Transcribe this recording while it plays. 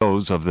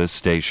shows of this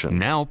station.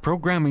 Now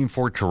programming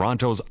for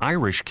Toronto's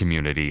Irish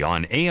community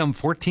on AM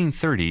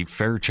 1430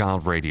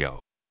 Fairchild Radio.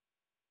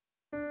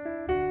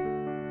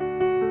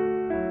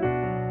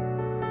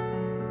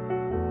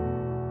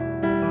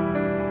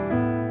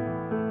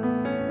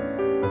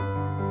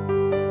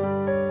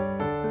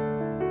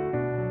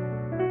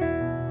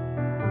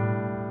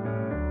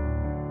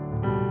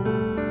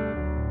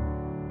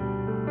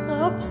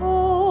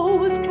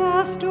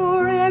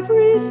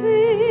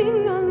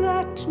 Everything on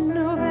that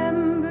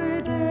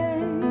November day,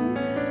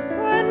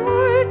 when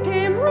word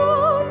came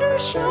round a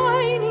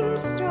shining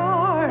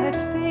star had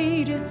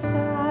faded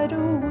sad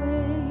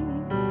away,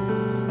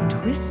 and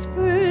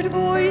whispered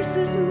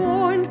voices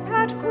mourned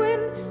Pat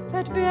Quinn,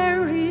 that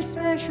very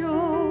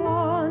special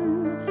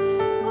one,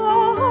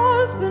 a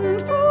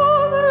husband,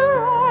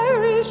 father,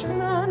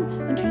 Irishman,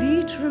 and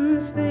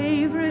Leitrim's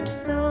favourite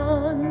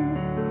son.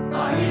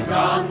 Ah, he's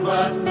gone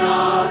but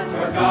not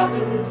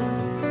forgotten.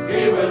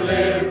 He will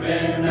live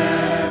in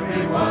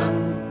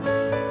everyone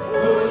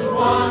who's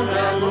won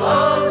and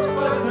lost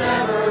but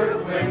never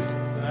quit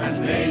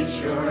and made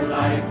sure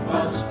life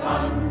was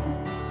fun.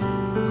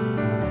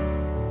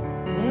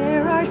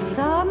 There are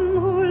some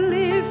who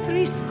live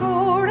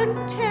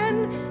 70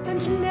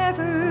 and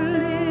never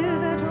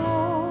live at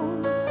all,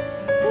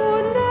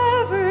 who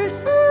never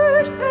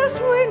served past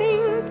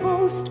winning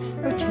post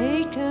or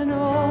take an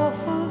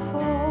awful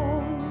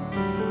fall.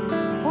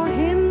 For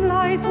him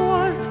life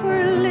was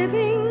for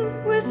living,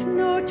 with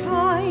no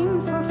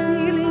time for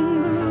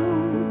feeling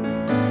blue.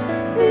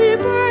 He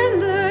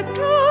burned the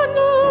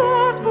candle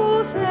at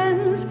both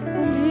ends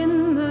and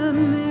in the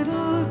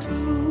middle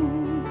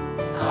too.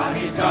 Ah,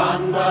 he's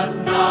gone but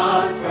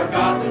not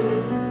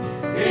forgotten.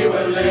 He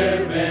will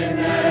live in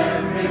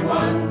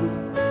everyone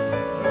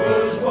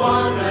who's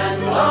won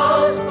and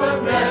lost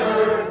but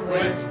never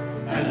quit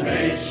and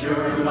made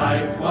sure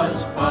life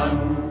was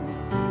fun.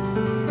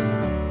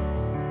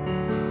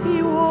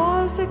 He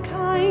was a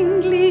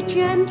kindly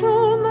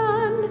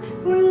gentleman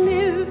who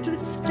lived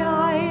with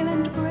style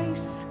and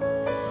grace,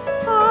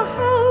 a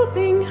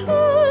helping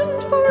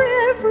hand for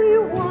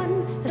everyone,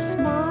 a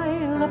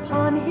smile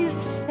upon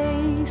his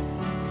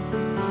face,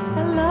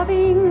 a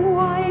loving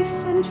wife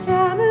and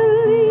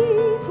family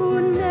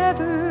who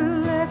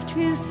never left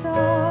his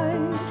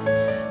side,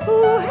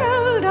 who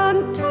held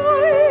on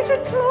tight to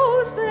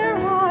close their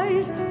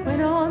eyes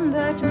when on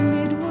that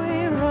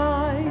midway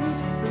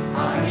ride.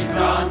 Ah, he's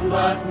gone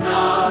but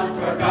not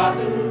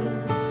forgotten.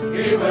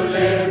 He will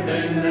live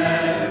in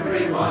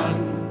everyone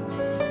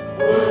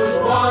who's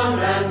won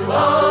and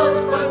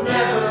lost but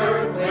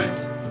never quit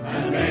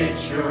and made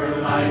sure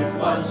life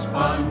was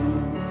fun.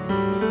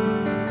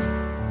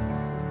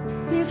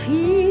 If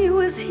he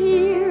was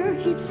here,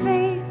 he'd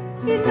say,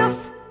 enough,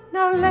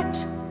 now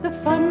let the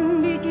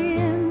fun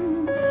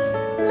begin.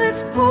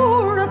 Let's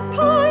pour a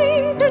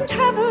pint and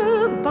have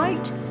a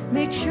bite,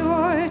 make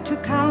sure to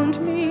count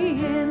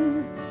me in.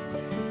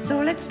 So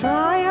let's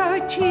dry our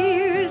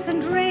tears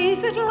and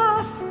raise a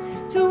glass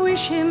to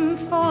wish him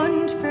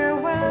fond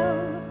farewell,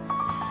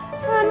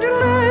 and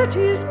let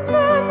his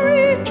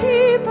memory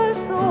keep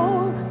us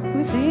all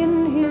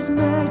within his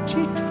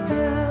magic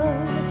spell.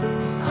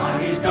 Ah,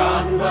 he's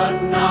gone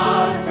but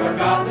not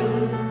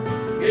forgotten.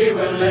 He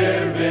will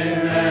live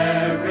in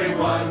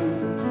everyone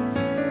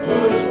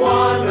who's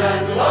won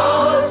and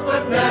lost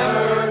but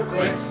never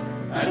quit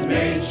and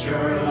made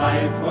sure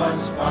life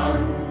was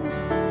fun.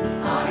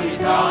 Ah, he's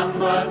gone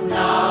but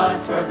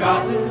not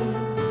forgotten.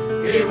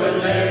 He will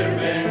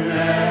live in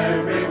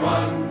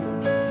everyone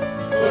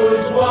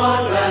who's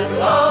won and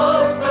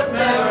lost but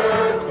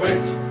never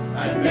quit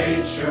and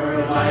made sure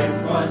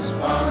life was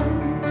fun.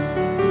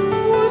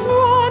 Who's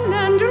won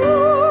and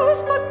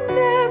lost but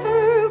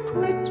never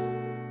quit,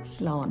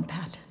 Slán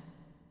Pat,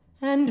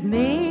 and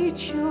made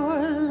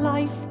sure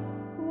life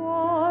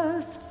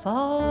was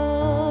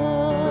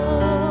fun.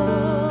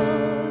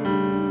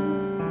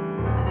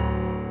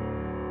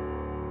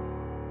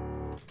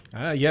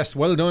 Yes,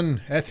 well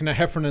done, Ethna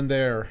Heffernan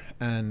there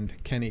and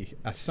Kenny.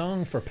 A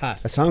song for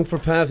Pat. A song for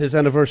Pat, his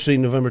anniversary,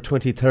 November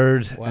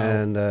 23rd. Wow.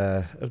 And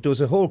there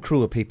was a whole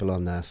crew of people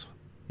on that.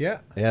 Yeah.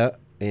 Yeah.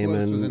 Who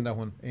else was in Eamon, that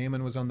one?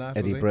 Eamon was on that.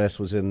 Eddie was he? Brett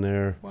was in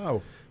there.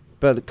 Wow.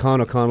 But Con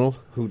O'Connell,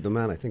 who the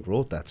man I think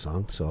wrote that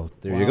song. So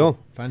there you go.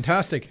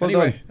 Fantastic. Well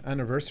anyway,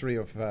 anniversary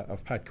of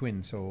Pat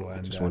Quinn. So I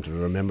and just wanted to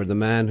remember the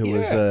man who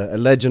was a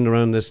legend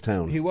around this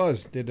town. he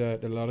was did a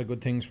lot of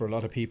good things for a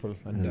lot of people,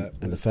 and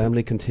the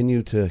family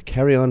continue to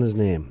carry on his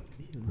name.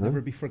 he'll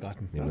never be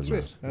forgotten. Yeah, That's well,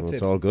 it. That's well, it.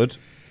 it's all good.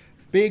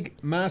 Big,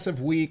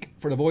 massive week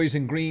for the boys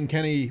in green,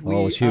 Kenny. We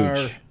it's huge.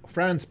 are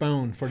France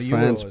bound for the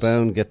France Euros.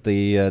 bound. Get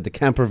the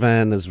camper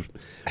van is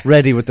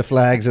ready with the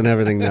flags and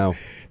everything now.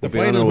 The We'll be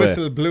on final our way.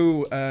 whistle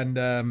blew, and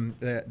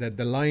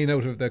the line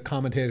out of the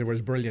commentator was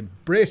brilliant.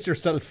 Brace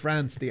yourself,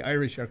 France. The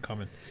Irish are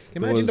coming.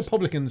 Imagine the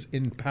publicans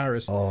in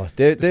Paris. Oh,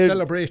 the they're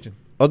celebration.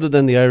 Other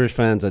than the Irish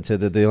fans, I'd say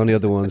they're the only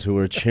other ones who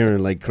were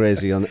cheering like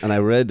crazy. And I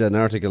read an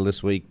article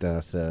this week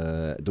that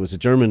there was a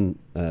German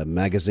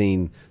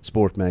magazine,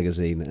 sport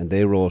magazine, and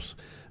they wrote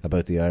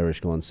about the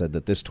Irish going, said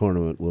that this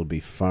tournament will be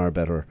far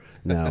better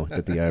now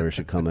that the Irish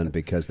are coming,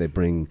 because they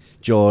bring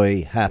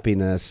joy,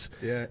 happiness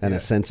and a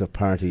sense of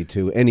party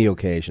to any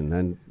occasion.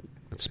 And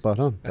it's spot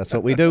on. That's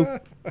what we do.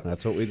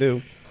 That's what we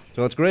do.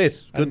 So it's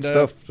great. Good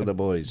stuff for the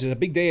boys. There's a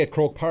big day at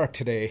Croke Park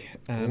today.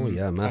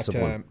 Massive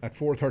one. At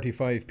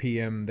 4:35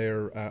 p.m.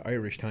 their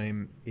Irish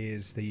time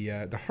is the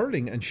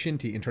hurling and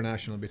shinty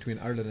international between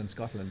Ireland and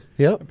Scotland.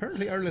 Yeah.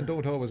 Apparently Ireland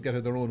don't always get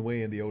it their own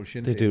way in the old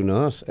shinty. They do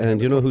not.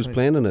 And you know who's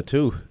playing in it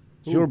too?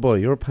 It's your boy,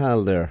 your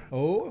pal there.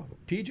 Oh,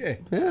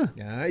 TJ.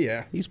 Yeah.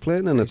 Yeah. He's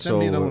playing in it. Sent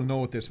me an old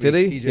note this did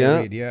week. he?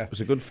 TJ Reid, yeah. There's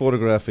a good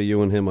photograph of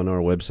you and him on our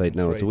website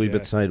now. That's it's a right, wee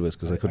bit sideways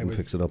because I couldn't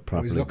fix it up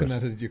properly. I was looking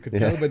at it. You could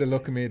tell by the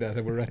look of me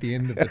that we're at the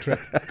end of the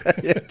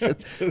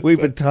trip. We've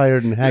been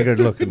tired and haggard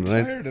looking,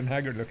 right? Tired and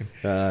haggard looking.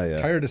 Yeah.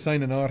 Tired of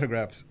signing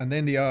autographs. And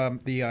then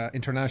the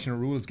international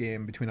rules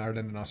game between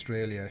Ireland and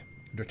Australia,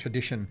 the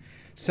tradition,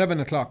 7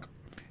 o'clock.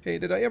 Hey,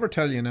 did I ever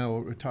tell you now,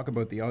 we talk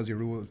about the Aussie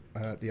rules,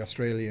 the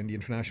Australian, the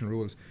international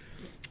rules.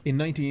 In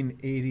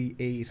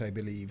 1988, I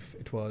believe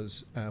it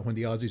was, when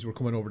the Aussies were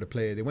coming over to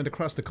play, they went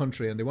across the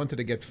country and they wanted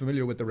to get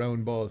familiar with the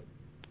round ball.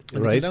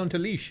 And they came down to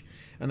Laois,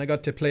 and I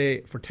got to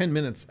play for 10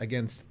 minutes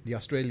against the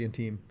Australian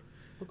team.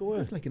 It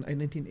was like in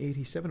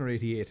 1987 or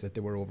 88 that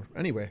they were over.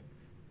 Anyway,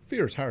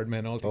 fierce, hard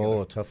men altogether.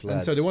 Oh, tough lads.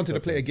 And so they wanted to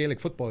play a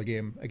Gaelic football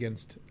game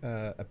against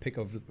a pick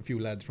of a few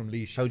lads from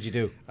Laois. How'd you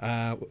do?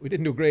 We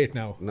didn't do great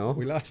now. No?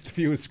 We lost a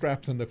few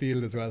scraps on the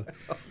field as well.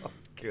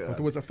 God. But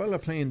there was a fella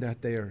playing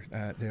that there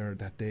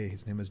that day.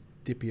 His name was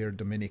Dipier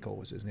Domenico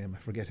was his name.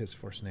 I forget his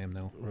first name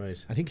now. Right.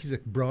 I think he's a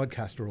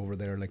broadcaster over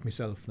there like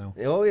myself now.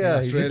 Oh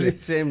yeah, he's in the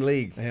same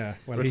league. Yeah.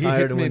 Well,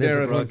 retired and went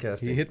into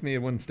broadcasting. He hit me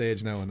at one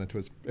stage now, and it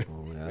was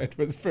it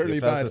was fairly you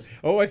felt bad. It?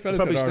 Oh, I felt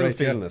probably it. Still right,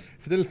 feeling it.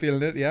 Still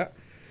feeling it. Yeah.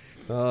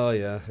 Oh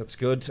yeah, that's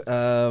good.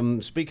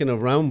 Speaking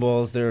of round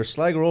balls, their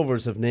Sligo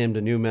Rovers have named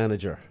a new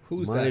manager.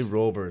 Who's My that?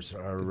 Rovers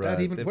are.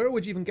 Where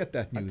would you even get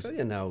that news? I'll tell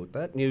you now,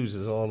 that news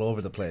is all over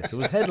the place. It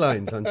was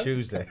headlines on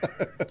Tuesday.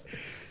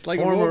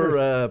 Sligo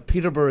Former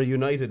Peterborough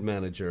United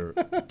manager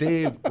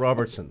Dave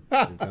Robertson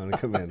is going to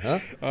come in, huh?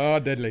 Oh,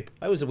 deadly.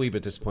 I was a wee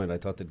bit disappointed. I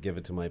thought they'd give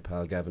it to my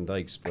pal Gavin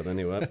Dykes, but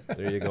anyway,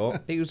 there you go.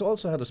 He was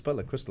also had a spell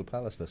at Crystal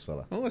Palace, this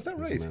fella. Oh, is that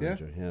right?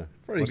 Manager, yeah.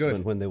 Very Must have good.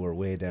 been when they were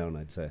way down,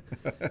 I'd say.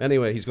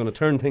 Anyway, he's going to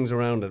turn things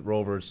around at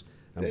Rovers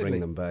and Deadly.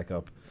 bring them back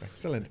up.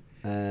 Excellent.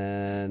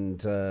 And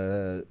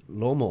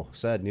Lomo,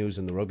 sad news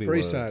in the rugby Very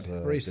world. sad.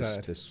 Very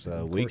sad. This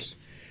Of week. course.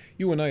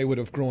 You and I would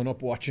have grown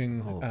up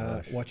watching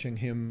gosh. watching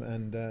him,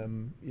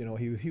 and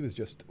he was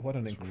just what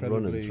an running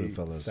incredibly through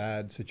fellas.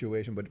 sad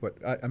situation. But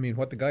I mean,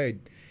 what the guy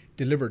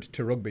delivered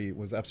to rugby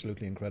was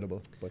absolutely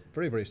incredible, but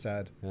very, very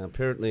sad.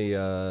 Apparently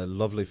a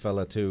lovely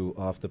fella too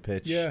off the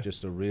pitch. Yeah.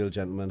 Just a real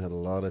gentleman, had a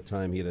lot of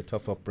time. He had a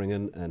tough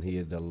upbringing and he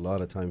had a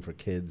lot of time for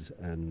kids,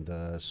 and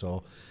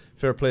so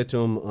fair play to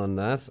him on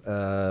that,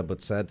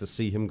 but sad to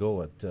see him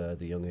go at the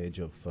young age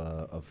of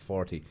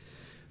 40.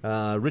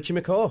 Richie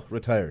McCaw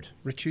retired.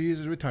 Richie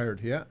is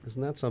retired, yeah.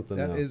 Isn't that something?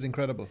 That now? is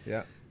incredible,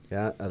 yeah.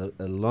 Yeah,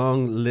 a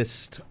long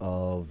list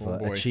of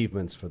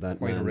achievements for that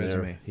Quite man a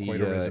resume. there.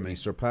 Quite a resume. He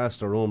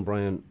surpassed our own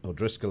Brian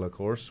O'Driscoll, of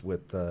course,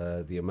 with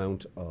the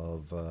amount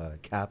of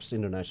caps,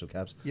 international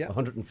caps,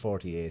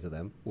 148 of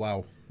them.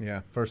 Wow,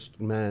 yeah. First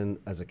man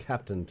as a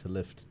captain to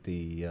lift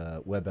the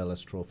Webb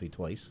Ellis Trophy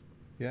twice.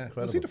 Yeah,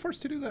 Incredible. was he the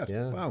first to do that?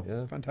 Yeah, wow,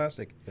 yeah.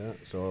 fantastic. Yeah,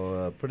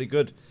 so pretty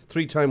good.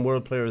 3-time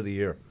World Player of the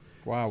Year.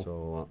 Wow.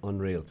 So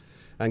unreal.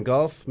 And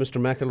golf,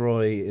 Mr.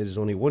 McIlroy is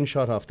only one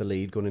shot off the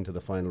lead going into the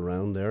final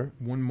round there.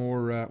 One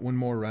more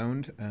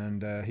round,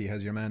 and he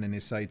has your man in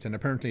his sights. And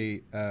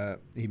apparently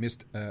he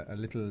missed a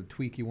little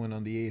tweaky one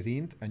on the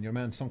 18th, and your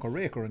man sunk a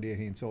raker on the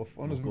 18th. So if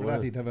honest for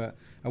that, he'd have a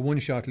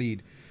one-shot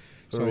lead.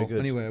 Very so good.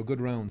 Anyway, a good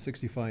round,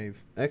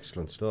 65.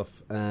 Excellent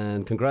stuff.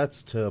 And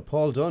congrats to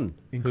Paul Dunn,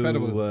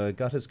 Incredible. who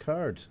got his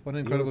card. What an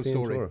incredible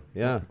European story. Tour.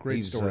 Yeah,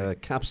 Great story.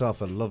 Caps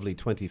off a lovely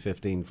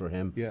 2015 for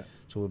him. Yeah.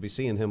 So we'll be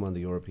seeing him on the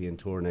European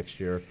Tour next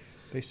year.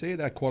 They say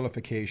that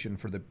qualification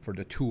for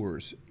the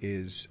tours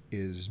is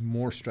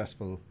more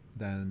stressful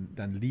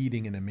than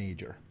leading in a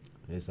major.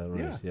 Is that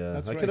right? Yeah,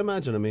 that's I right. can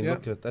imagine. I mean, Yeah.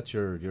 look, that's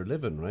your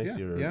living, right?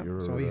 Yeah.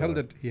 So he held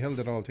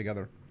it all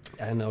together.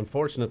 And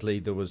unfortunately,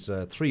 there was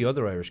 3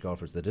 other Irish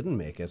golfers that didn't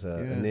make it.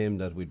 A name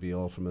that we'd be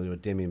all familiar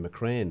with, Damien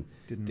McCrane,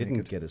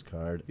 didn't get his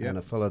card. Yeah. And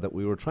a fella that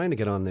we were trying to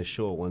get on this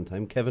show at one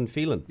time, Kevin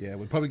Phelan. Yeah,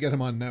 we'll probably get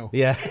him on now.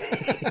 Yeah,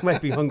 he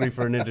might be hungry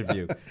for an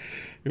interview.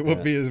 It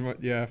would be as much,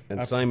 yeah. And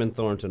absolutely. Simon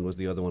Thornton was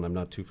the other one. I'm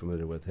not too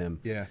familiar with him.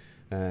 Yeah.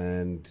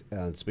 And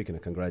speaking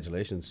of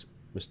congratulations,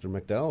 Mr.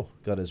 McDowell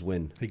got his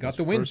win. He got his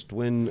the win. First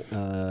win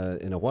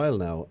in a while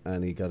now,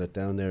 and he got it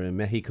down there in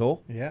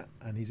Mexico. Yeah,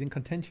 and he's in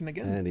contention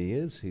again. And he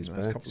is. He's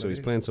Last back. couple So of he's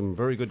days. playing some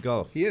very good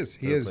golf. He is.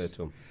 He Fair is. play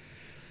to him.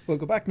 We'll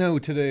go back now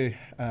to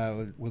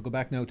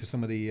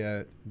some of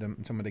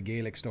the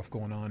Gaelic stuff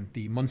going on.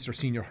 The Munster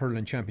Senior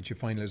Hurling Championship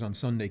final is on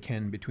Sunday,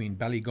 Ken, between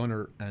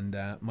Ballygunner and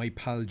my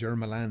pal Ger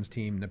Milan's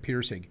team, Na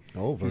Piarsig.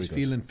 Oh, very He's good.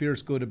 feeling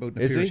fierce good about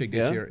Na Is he? Piarsig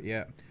this Yeah? year.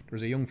 Yeah,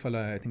 there's a young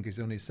fella. I think he's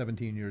only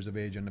 17 years of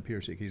age on Na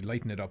Piarsig. He's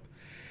lighting it up.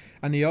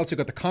 And you also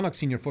got the Connacht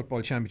Senior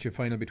Football Championship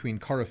final between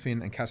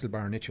Corofin and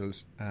Castlebar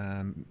Mitchells.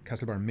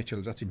 Castlebar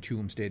Mitchells, that's in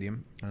Tuam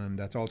Stadium, and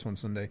that's also on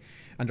Sunday.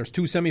 And there's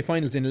two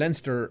semi-finals in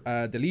Leinster.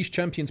 The Laois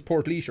champions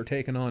Port Laois are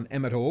taking on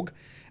Emmet Hogue,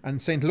 and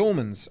St.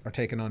 Lomans are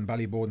taking on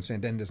Ballybode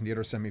St. Enda's in the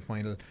other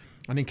semi-final.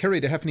 And in Kerry,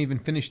 they haven't even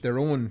finished their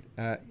own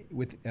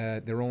with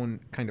their own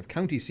kind of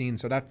county scene,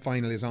 so that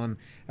final is on.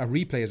 A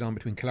replay is on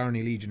between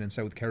Killarney Legion and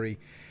South Kerry.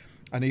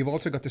 And you've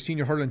also got the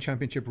Senior Hurling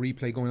Championship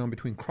replay going on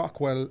between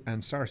Crockwell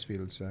and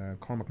Sarsfields.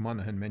 Cormac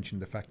Monaghan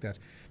mentioned the fact that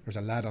there's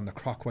a lad on the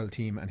Crockwell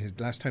team, and his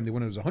last time they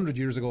won it was 100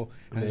 years ago,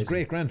 and his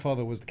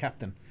great-grandfather was the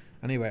captain.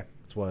 Anyway.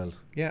 It's wild.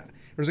 Yeah.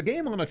 There's a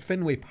game on at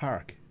Fenway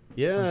Park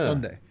on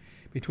Sunday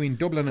between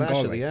Dublin Clash and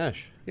Galway. of the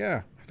Ash.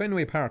 Yeah.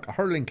 Fenway Park, a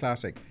hurling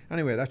classic.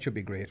 Anyway, that should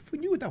be great. If we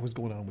knew that was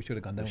going on, we should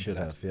have gone down to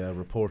that.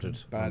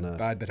 Reported.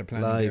 Bad bit of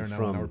planning there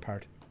now on our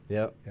part.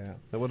 Yeah.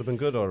 That would have been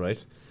good, all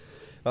right.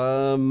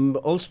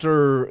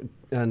 Ulster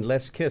and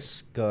Les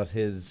Kiss got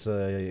his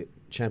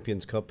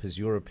Champions Cup, his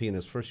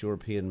first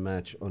European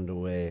match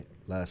underway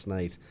last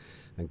night.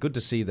 And good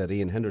to see that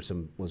Ian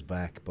Henderson was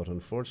back, but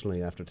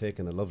unfortunately, after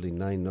taking a lovely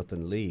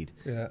 9-0 lead,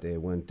 they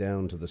went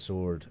down to the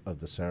sword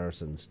of the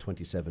Saracens,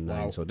 27-9.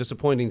 Wow. So a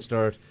disappointing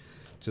start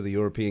to the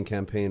European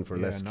campaign for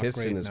Les Kiss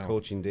in his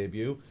coaching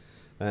debut.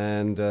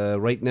 And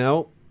right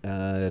now,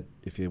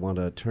 if you want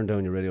to turn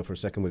down your radio for a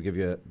second, we'll give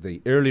you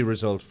the early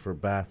result for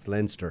Bath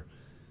Leinster.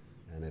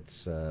 And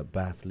it's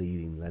Bath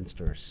leading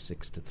Leinster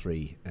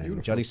 6-3. And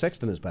beautiful. Johnny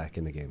Sexton is back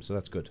in the game, so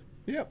that's good.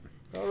 Yep.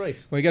 All right.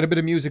 Well, we got a bit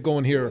of music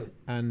going here,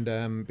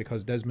 and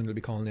because Desmond will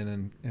be calling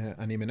in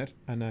any minute.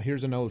 And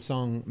here's an old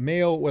song,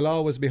 Mayo Will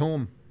Always Be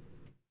Home.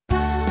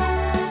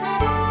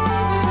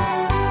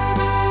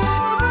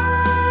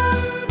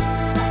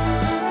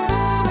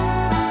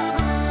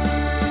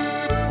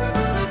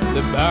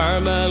 The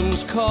barman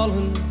was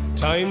calling,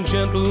 time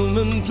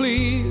gentlemen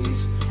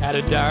please. At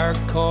a dark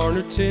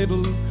corner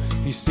table,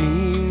 he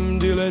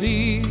seemed ill at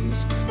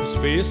ease. His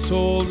face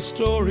told the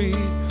story,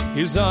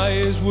 his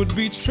eyes would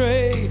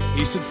betray.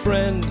 He said,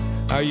 friend,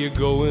 are you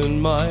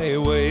going my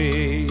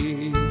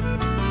way?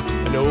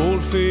 An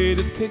old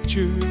faded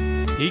picture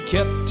he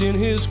kept in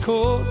his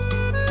coat.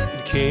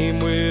 It came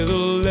with a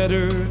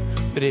letter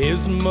that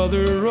his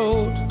mother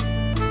wrote.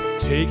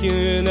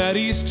 Taken at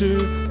Easter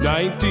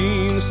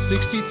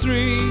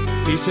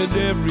 1963, he said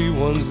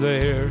everyone's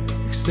there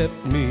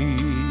except me.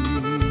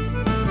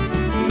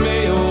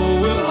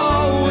 Mayo will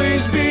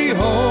always be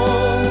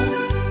home,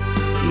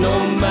 no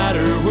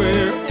matter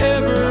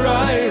wherever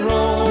I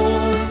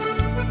roam.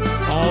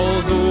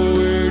 Although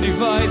we're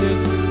divided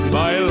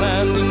by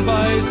land and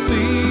by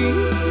sea,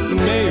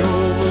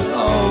 Mayo will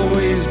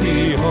always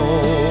be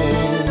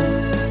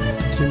home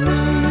to me.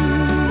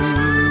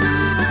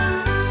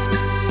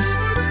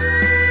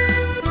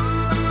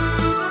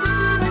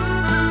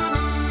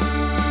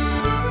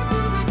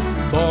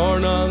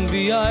 Born on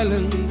the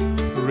island,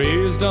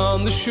 raised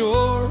on the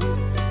shore,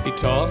 he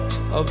talked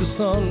of the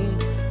sun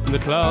and the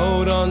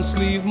cloud on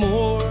Slieve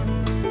Moor.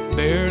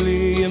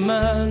 Barely a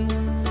man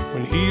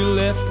when he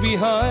left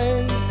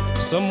behind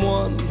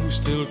someone who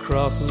still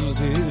crosses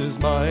his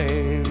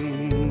mind.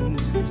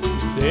 He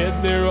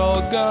said they're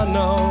all gone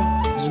now,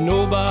 there's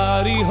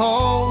nobody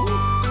home.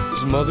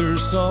 His mother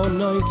saw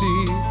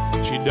 90,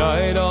 she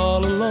died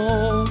all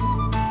alone.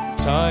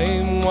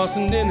 Time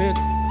wasn't in it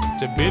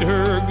to bid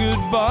her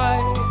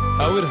goodbye.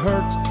 How it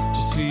hurt to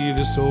see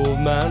this old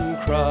man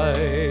cry.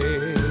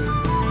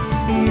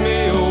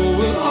 Mayo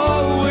will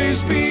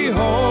always be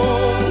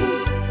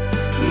home,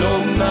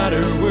 no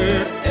matter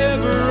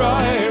wherever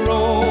I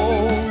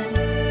roam.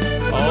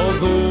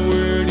 Although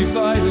we're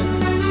divided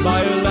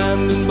by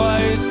land and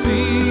by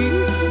sea,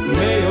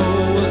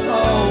 Mayo will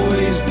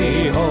always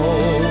be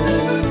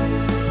home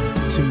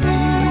to me.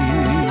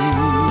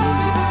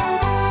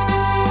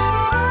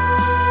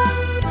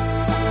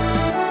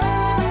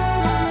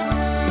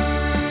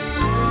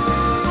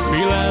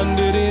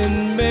 Landed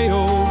in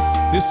Mayo,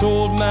 this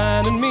old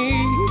man and me.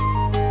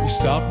 We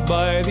stopped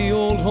by the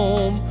old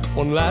home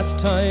one last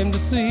time to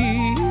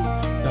see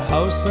the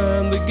house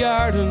and the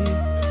garden,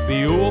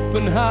 the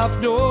open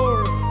half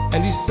door.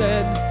 And he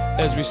said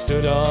as we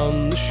stood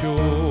on the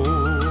shore,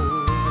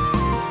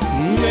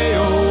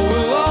 Mayo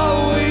will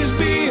always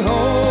be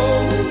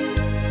home,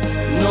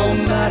 no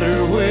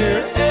matter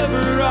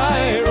wherever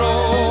I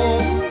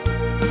roam.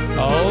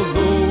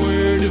 Although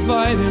we're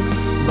divided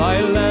by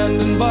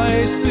land and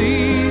by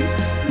sea,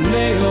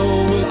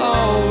 Mayo will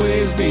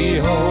always be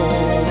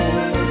home.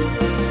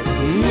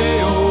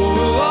 Mayo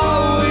will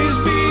always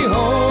be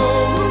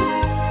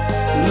home,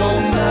 no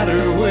matter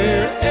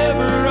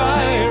wherever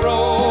I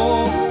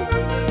roam.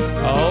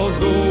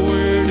 Although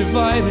we're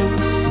divided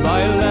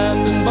by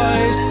land and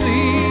by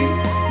sea,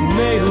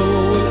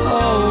 Mayo will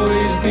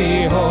always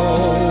be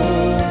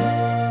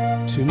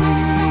home to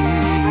me.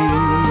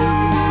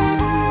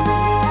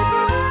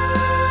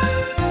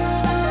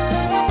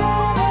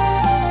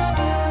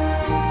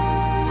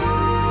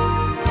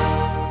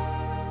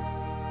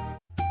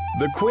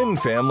 The Quinn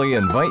family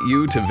invite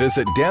you to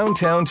visit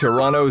downtown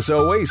Toronto's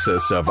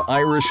oasis of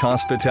Irish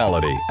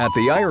hospitality at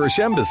the Irish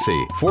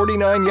Embassy,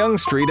 49 Yonge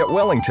Street at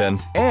Wellington,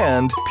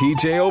 and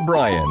PJ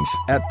O'Brien's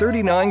at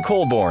 39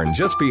 Colborne,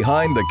 just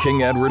behind the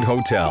King Edward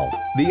Hotel.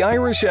 The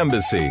Irish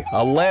Embassy,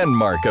 a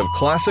landmark of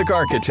classic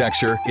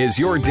architecture, is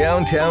your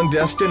downtown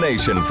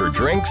destination for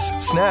drinks,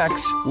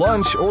 snacks,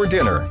 lunch, or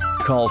dinner.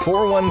 Call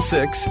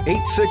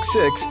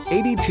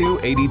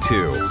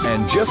 416-866-8282.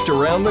 And just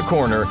around the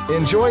corner,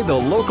 enjoy the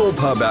local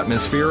pub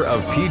atmosphere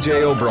of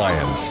PJ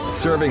O'Brien's,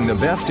 serving the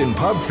best in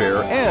pub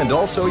fare and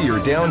also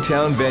your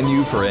downtown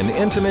venue for an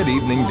intimate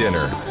evening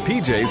dinner.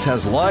 PJ's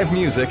has live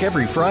music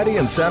every Friday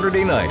and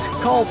Saturday night.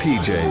 Call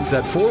PJ's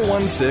at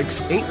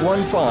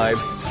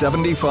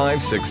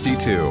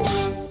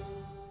 416-815-7562.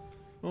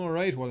 All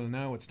right, well,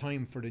 now it's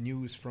time for the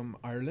news from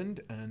Ireland,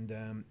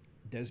 and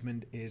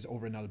Desmond is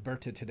over in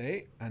Alberta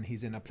today, and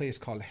he's in a place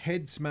called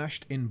Head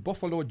Smashed in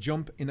Buffalo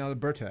Jump in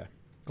Alberta.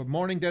 Good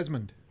morning,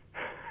 Desmond.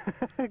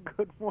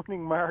 Good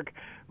morning, Mark.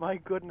 My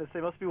goodness,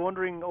 they must be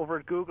wondering over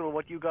at Google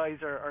what you guys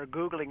are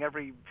Googling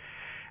every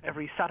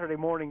Saturday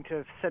morning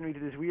to send me to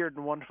these weird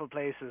and wonderful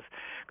places.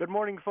 Good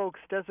morning, folks.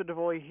 Desmond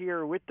Devoy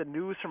here with the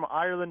news from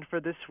Ireland for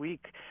this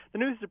week. The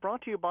news is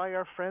brought to you by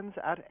our friends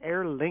at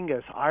Aer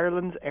Lingus,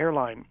 Ireland's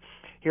airline.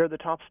 Here are the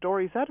top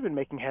stories that have been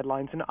making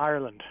headlines in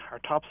Ireland. Our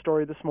top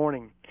story this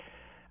morning.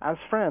 As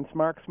France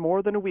marks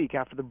more than a week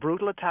after the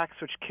brutal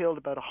attacks which killed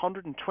about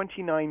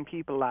 129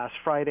 people last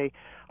Friday,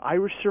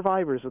 Irish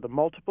survivors of the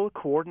multiple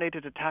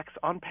coordinated attacks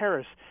on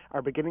Paris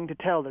are beginning to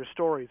tell their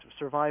stories of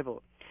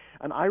survival.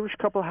 An Irish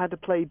couple had to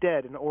play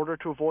dead in order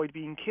to avoid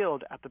being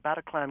killed at the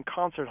Bataclan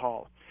concert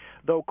hall.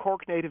 Though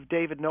Cork native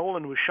David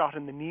Nolan was shot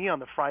in the knee on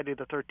the Friday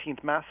the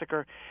 13th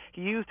massacre,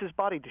 he used his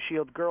body to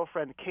shield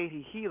girlfriend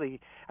Katie Healy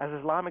as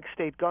Islamic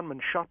State gunmen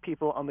shot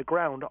people on the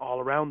ground all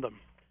around them.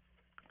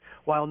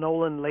 While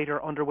Nolan later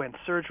underwent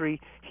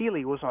surgery,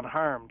 Healy was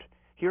unharmed.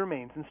 He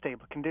remains in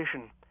stable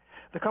condition.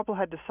 The couple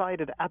had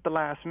decided at the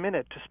last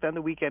minute to spend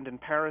the weekend in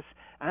Paris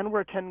and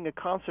were attending a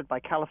concert by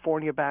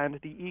California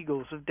band The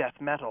Eagles of Death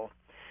Metal.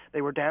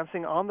 They were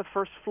dancing on the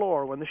first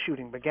floor when the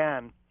shooting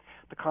began.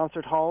 The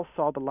concert hall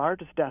saw the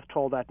largest death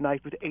toll that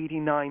night, with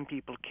 89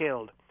 people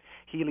killed.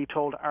 Healy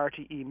told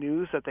RTE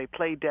News that they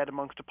played dead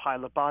amongst a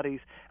pile of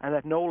bodies and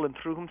that Nolan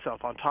threw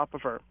himself on top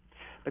of her.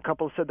 The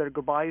couple said their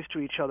goodbyes to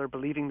each other,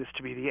 believing this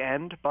to be the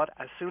end, but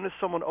as soon as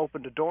someone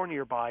opened a door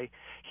nearby,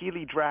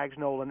 Healy dragged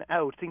Nolan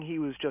out, thinking he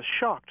was just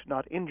shocked,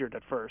 not injured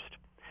at first.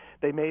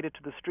 They made it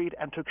to the street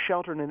and took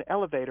shelter in an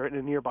elevator in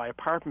a nearby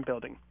apartment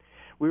building.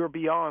 "We were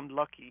beyond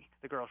lucky,"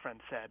 the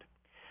girlfriend said.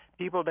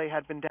 People they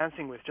had been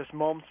dancing with just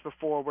moments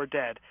before were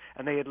dead,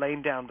 and they had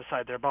lain down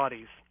beside their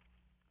bodies.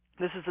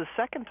 This is the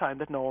second time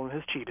that Nolan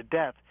has cheated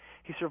death.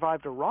 He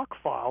survived a rock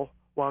fall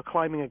while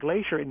climbing a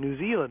glacier in New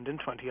Zealand in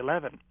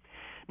 2011.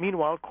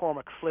 Meanwhile,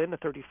 Cormac Flynn, a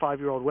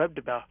 35-year-old web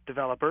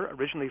developer,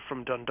 originally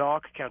from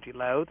Dundalk, County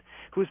Louth,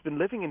 who's been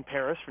living in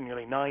Paris for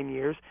nearly 9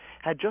 years,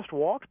 had just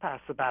walked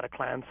past the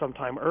Bataclan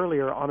sometime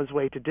earlier on his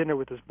way to dinner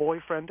with his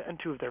boyfriend and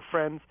two of their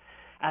friends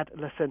at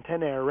Le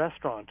Centenaire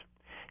restaurant.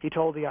 He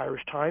told the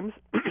Irish Times,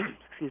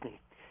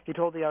 He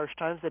told the Irish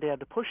Times that he had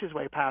to push his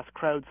way past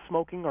crowds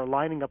smoking or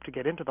lining up to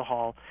get into the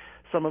hall,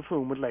 some of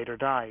whom would later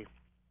die.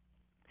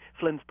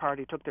 Flynn's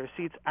party took their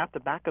seats at the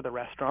back of the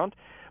restaurant,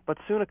 but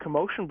soon a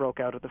commotion broke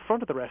out at the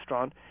front of the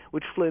restaurant,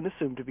 which Flynn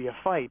assumed to be a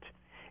fight.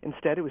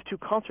 Instead, it was two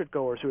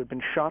concert-goers who had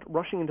been shot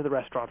rushing into the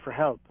restaurant for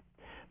help.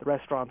 The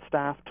restaurant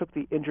staff took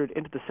the injured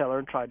into the cellar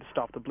and tried to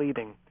stop the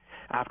bleeding.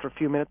 After a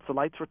few minutes, the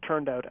lights were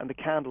turned out and the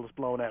candles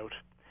blown out.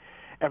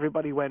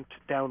 Everybody went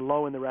down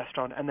low in the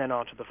restaurant and then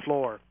onto the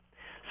floor.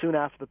 Soon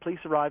after, the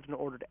police arrived and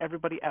ordered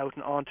everybody out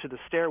and onto the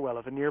stairwell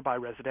of a nearby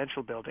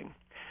residential building.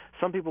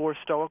 Some people were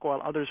stoic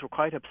while others were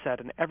quite upset,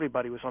 and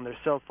everybody was on their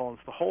cell phones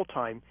the whole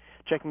time,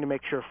 checking to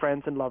make sure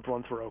friends and loved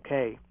ones were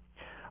okay.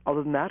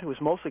 Other than that, it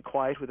was mostly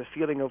quiet, with a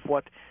feeling of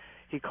what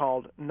he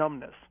called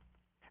numbness.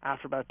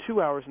 After about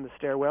 2 hours in the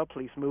stairwell,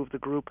 police moved the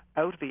group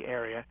out of the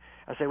area.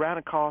 As they ran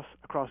across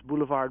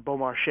Boulevard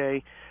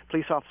Beaumarchais,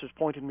 police officers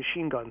pointed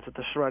machine guns at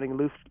the surrounding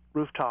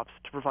rooftops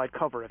to provide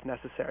cover if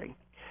necessary.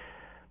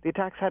 The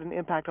attacks had an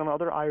impact on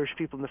other Irish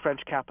people in the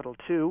French capital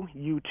too.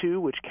 U2,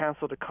 which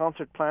cancelled a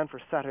concert planned for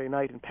Saturday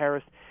night in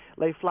Paris,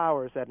 lay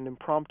flowers at an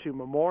impromptu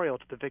memorial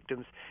to the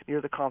victims near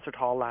the concert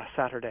hall last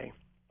Saturday.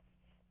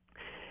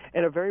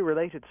 In a very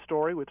related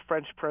story, with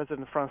French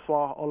President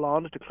François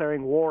Hollande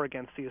declaring war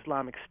against the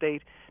Islamic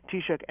State,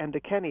 Taoiseach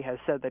Enda Kenny has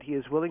said that he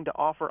is willing to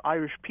offer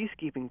Irish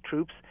peacekeeping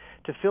troops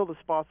to fill the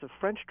spots of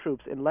French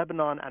troops in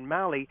Lebanon and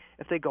Mali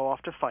if they go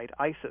off to fight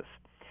ISIS.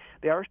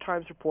 The Irish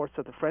Times reports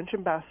that the French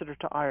ambassador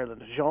to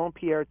Ireland,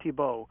 Jean-Pierre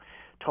Thibault,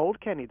 told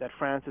Kenny that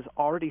France is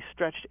already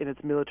stretched in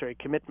its military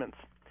commitments.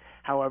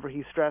 However,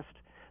 he stressed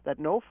that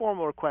no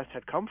formal request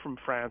had come from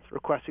France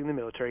requesting the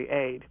military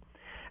aid.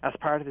 As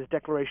part of his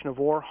declaration of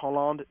war,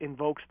 Hollande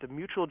invokes the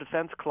Mutual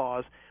Defence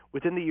Clause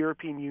within the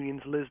European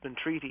Union's Lisbon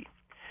Treaty.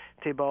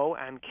 Thibault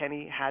and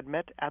Kenny had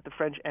met at the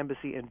French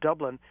embassy in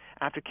Dublin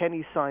after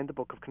Kenny signed the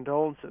Book of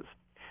Condolences.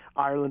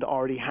 Ireland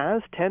already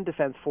has 10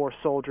 Defence Force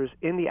soldiers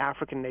in the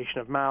African nation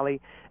of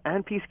Mali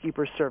and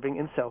peacekeepers serving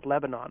in South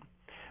Lebanon.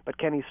 But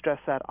Kenny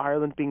stressed that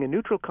Ireland, being a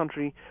neutral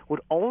country,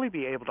 would only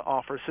be able to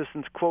offer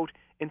assistance, quote,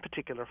 in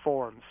particular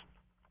forms.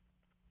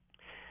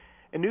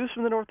 In news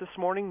from the north this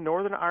morning,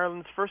 Northern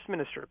Ireland's First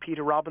Minister,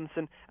 Peter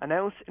Robinson,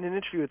 announced in an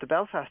interview with the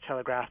Belfast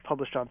Telegraph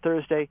published on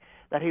Thursday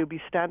that he would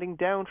be standing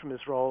down from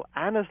his role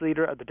and as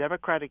leader of the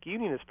Democratic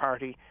Unionist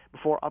Party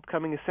before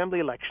upcoming Assembly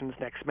elections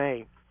next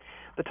May.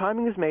 The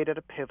timing is made at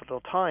a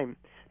pivotal time,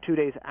 2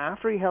 days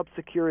after he helped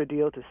secure a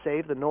deal to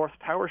save the North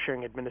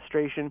power-sharing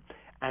administration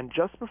and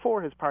just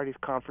before his party's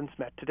conference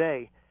met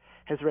today.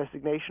 His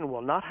resignation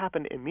will not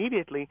happen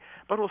immediately,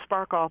 but will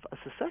spark off a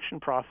secession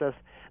process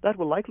that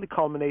will likely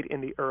culminate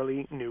in the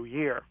early new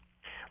year.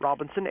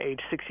 Robinson,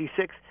 aged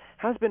 66,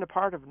 has been a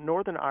part of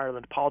Northern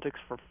Ireland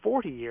politics for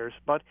 40 years,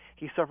 but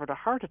he suffered a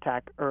heart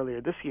attack earlier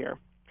this year.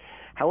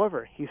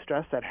 However, he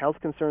stressed that health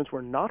concerns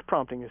were not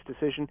prompting his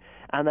decision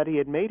and that he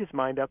had made his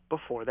mind up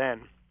before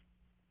then.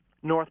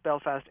 North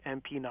Belfast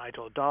MP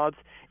Nigel Dodds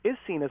is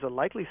seen as a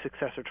likely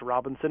successor to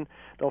Robinson,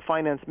 though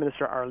Finance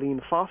Minister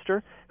Arlene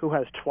Foster, who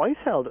has twice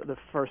held the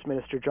First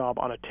Minister job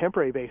on a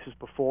temporary basis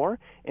before,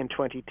 in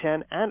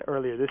 2010 and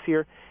earlier this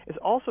year, is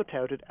also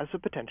touted as a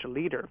potential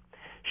leader.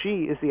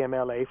 She is the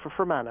MLA for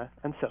Fermanagh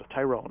and South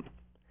Tyrone.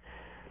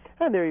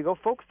 And there you go,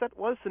 folks. That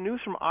was the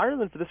news from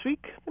Ireland for this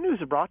week. The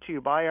news is brought to you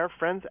by our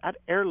friends at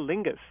Aer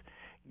Lingus.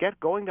 Get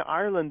going to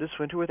Ireland this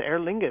winter with Aer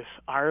Lingus,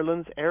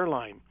 Ireland's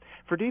airline.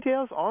 For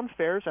details on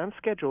fares and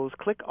schedules,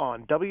 click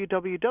on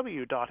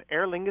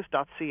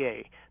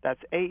www.aerlingus.ca.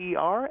 That's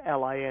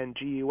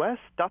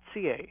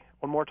AERLINGUS.ca.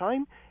 One more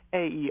time,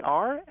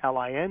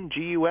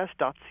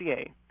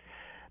 AERLINGUS.ca.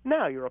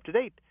 Now you're up to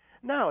date.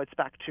 Now it's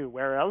back to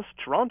where else?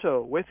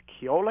 Toronto with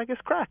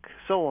Keolagus Crack.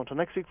 So until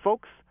next week,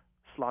 folks,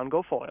 slán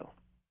go foil.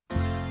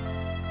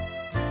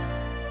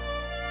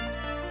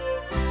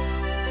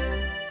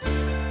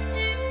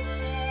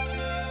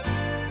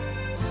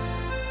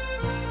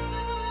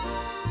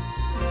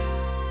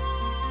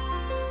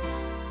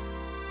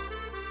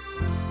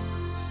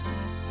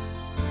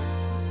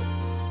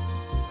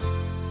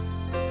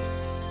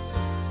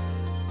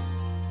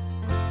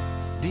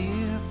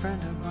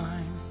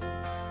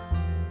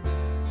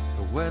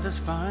 Weather's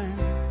fine.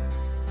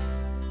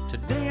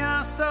 Today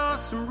I saw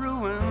some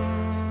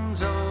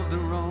ruins of the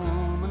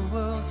Roman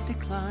world's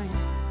decline,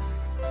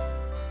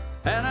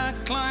 and I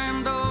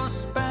climbed those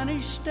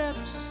Spanish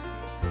steps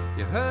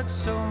you heard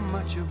so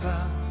much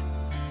about.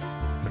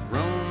 But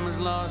Rome has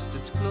lost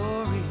its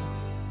glory.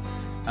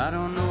 I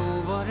don't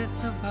know what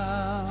it's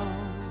about.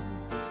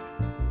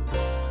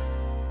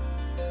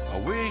 I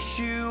wish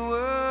you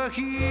were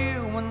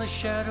here when the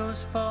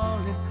shadows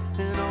falling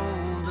and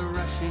all the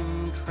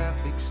rushing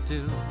traffic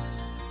stills.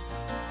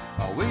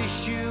 I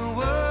wish you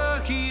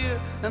were here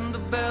and the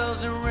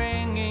bells are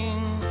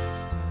ringing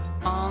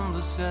on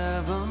the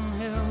 7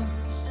 hills.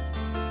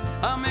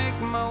 I make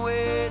my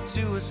way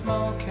to a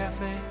small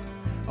cafe.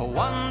 I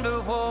wonder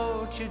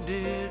what you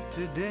did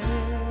today.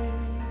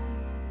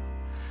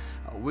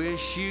 I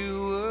wish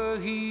you were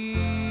here.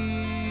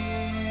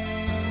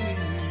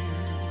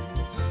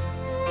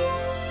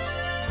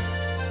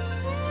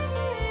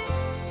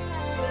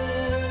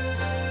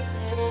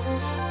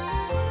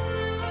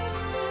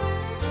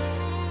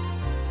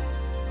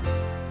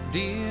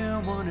 Dear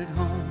one at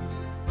home,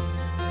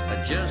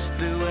 I just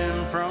flew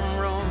in from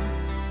Rome.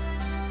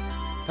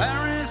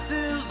 Paris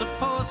is a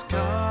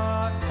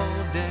postcard,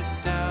 all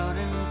decked out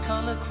in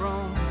color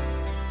chrome.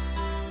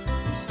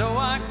 So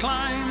I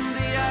climbed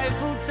the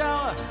Eiffel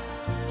Tower,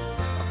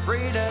 I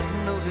prayed at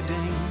Notre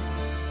Dame,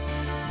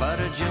 but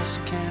I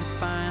just can't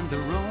find the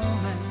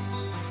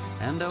romance,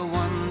 and I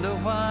wonder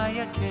why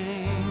I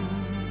came.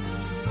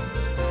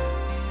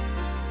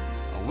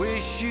 I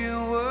wish you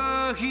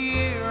were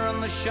here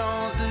on the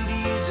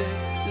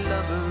Champs-Élysées,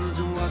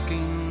 lovers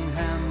walking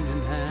hand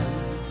in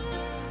hand.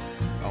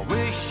 I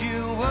wish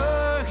you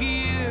were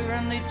here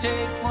and they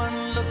take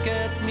one look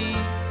at me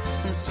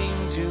and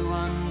seem to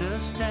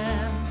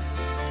understand.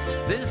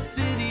 This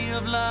city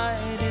of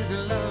light is a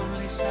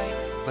lovely sight,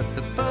 but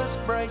the first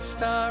bright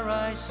star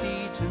I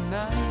see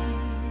tonight.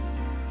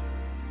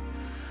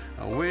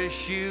 I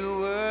wish you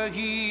were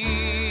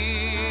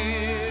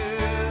here.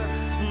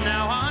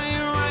 Now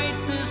I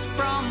write this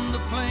from the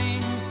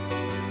plane,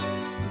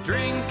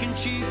 drinking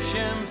cheap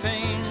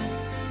champagne,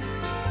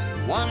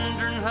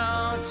 wondering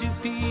how two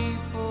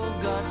people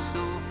got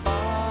so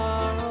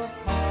far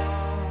apart.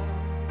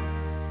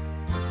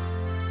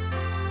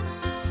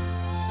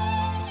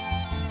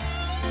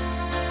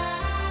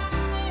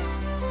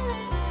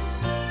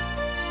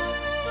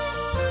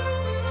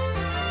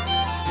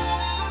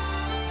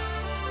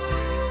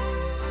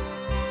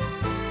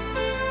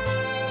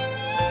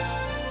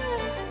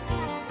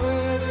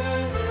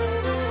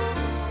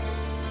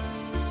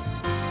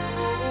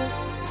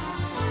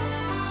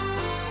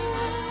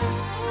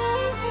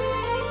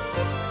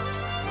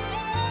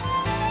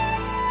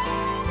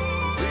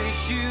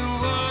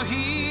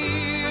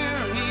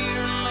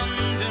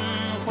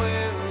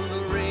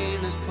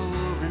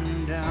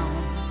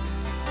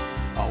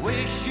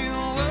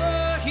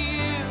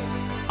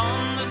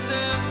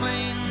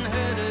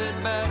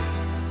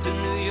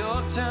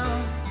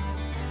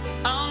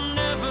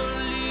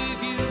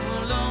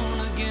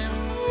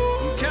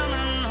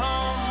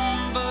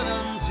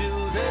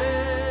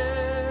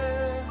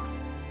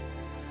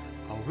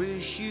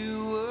 wish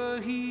you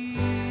were here.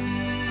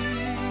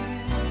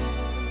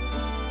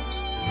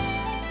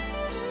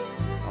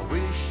 I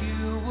wish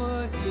you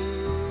were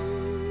here.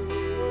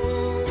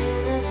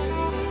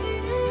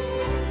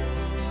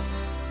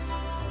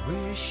 I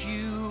wish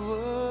you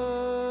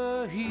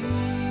were here.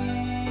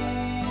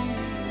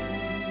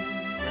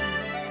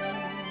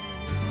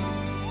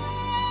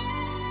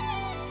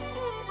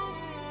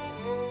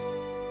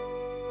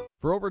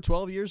 For over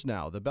 12 years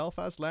now, the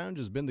Belfast Lounge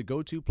has been the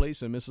go-to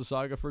place in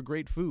Mississauga for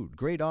great food,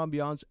 great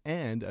ambiance,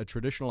 and a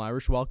traditional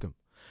Irish welcome.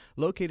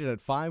 Located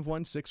at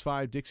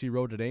 5165 Dixie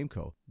Road at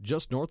Aimco,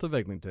 just north of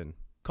Eglinton,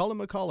 Colin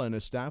McCullough and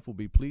his staff will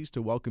be pleased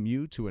to welcome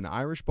you to an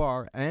Irish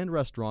bar and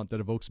restaurant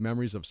that evokes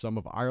memories of some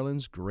of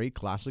Ireland's great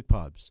classic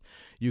pubs.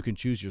 You can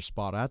choose your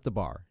spot at the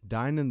bar,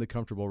 dine in the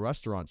comfortable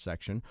restaurant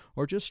section,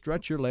 or just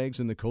stretch your legs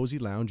in the cozy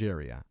lounge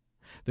area.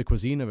 The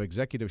cuisine of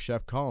Executive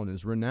Chef Colin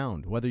is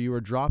renowned, whether you are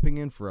dropping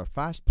in for a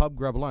fast pub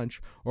grub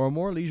lunch or a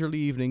more leisurely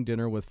evening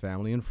dinner with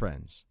family and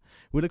friends.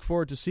 We look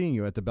forward to seeing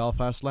you at the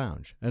Belfast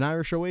Lounge, an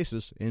Irish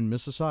oasis in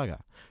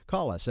Mississauga.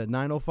 Call us at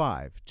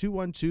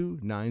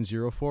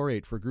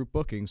 905-212-9048 for group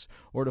bookings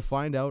or to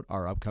find out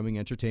our upcoming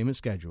entertainment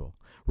schedule.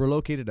 We're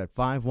located at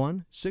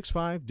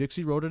 5165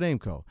 Dixie Road at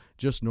Aimco,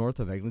 just north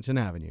of Eglinton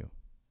Avenue.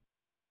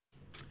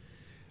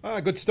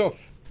 Good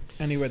stuff.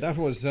 Anyway, that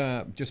was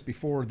just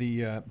before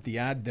the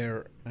ad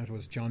there. That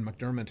was John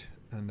McDermott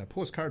and a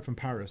postcard from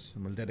Paris,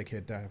 and we'll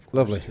dedicate that, of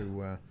course,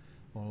 to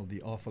all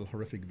the awful,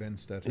 horrific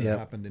events that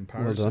happened in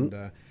Paris. Well done.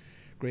 And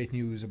great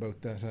news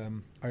about that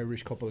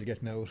Irish couple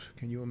getting out.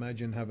 Can you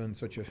imagine having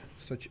such a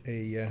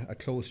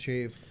close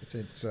shave?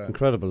 It's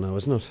incredible now,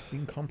 isn't it?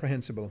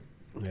 Incomprehensible.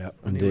 Yeah,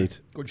 anyway, indeed.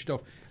 Good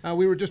stuff.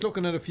 We were just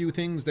looking at a few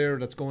things there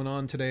that's going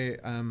on today.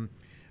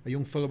 A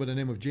young fellow by the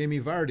name of Jamie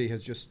Vardy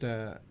has just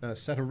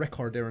set a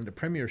record there in the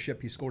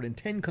Premiership. He scored in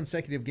 10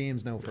 consecutive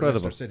games now for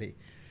Leicester City.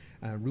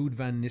 Ruud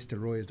van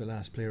Nistelrooy is the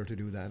last player to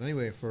do that.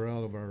 Anyway, for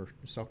all of our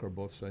soccer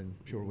buffs, I'm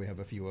sure we have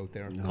a few out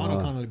there. Conor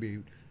O'Connell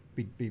will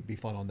be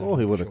following that. Oh,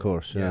 he would, of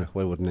course. Yeah.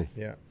 Why wouldn't he?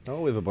 Yeah.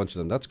 Oh, we have a bunch of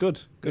them. That's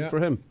good. Good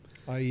for him.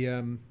 Are we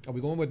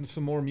going with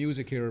some more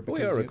music here?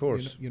 We are, of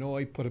course. You know,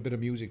 I put a bit of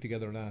music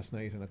together last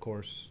night, and of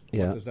course,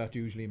 what does that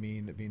usually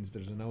mean? It means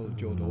there's an old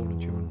Joe Dolan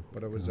tune.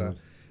 But I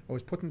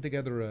was putting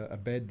together a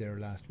bed there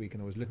last week,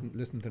 and I was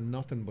listening to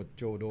nothing but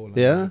Joe Dolan.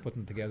 Yeah. I was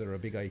putting together a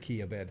big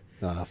IKEA bed.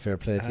 Fair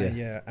play to you.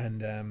 Yeah,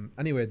 and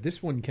anyway,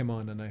 this one came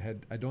on, and I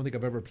don't think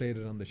I've ever played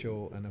it on the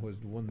show, and it was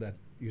the one that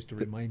used to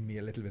remind me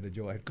a little bit of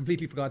Joe. I'd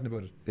completely forgotten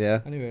about it.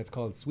 Yeah. Anyway, it's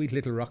called Sweet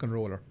Little Rock and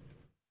Roller.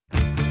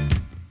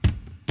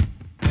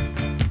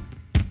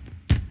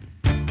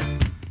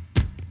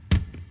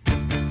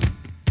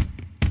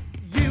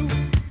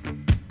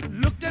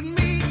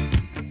 Baby,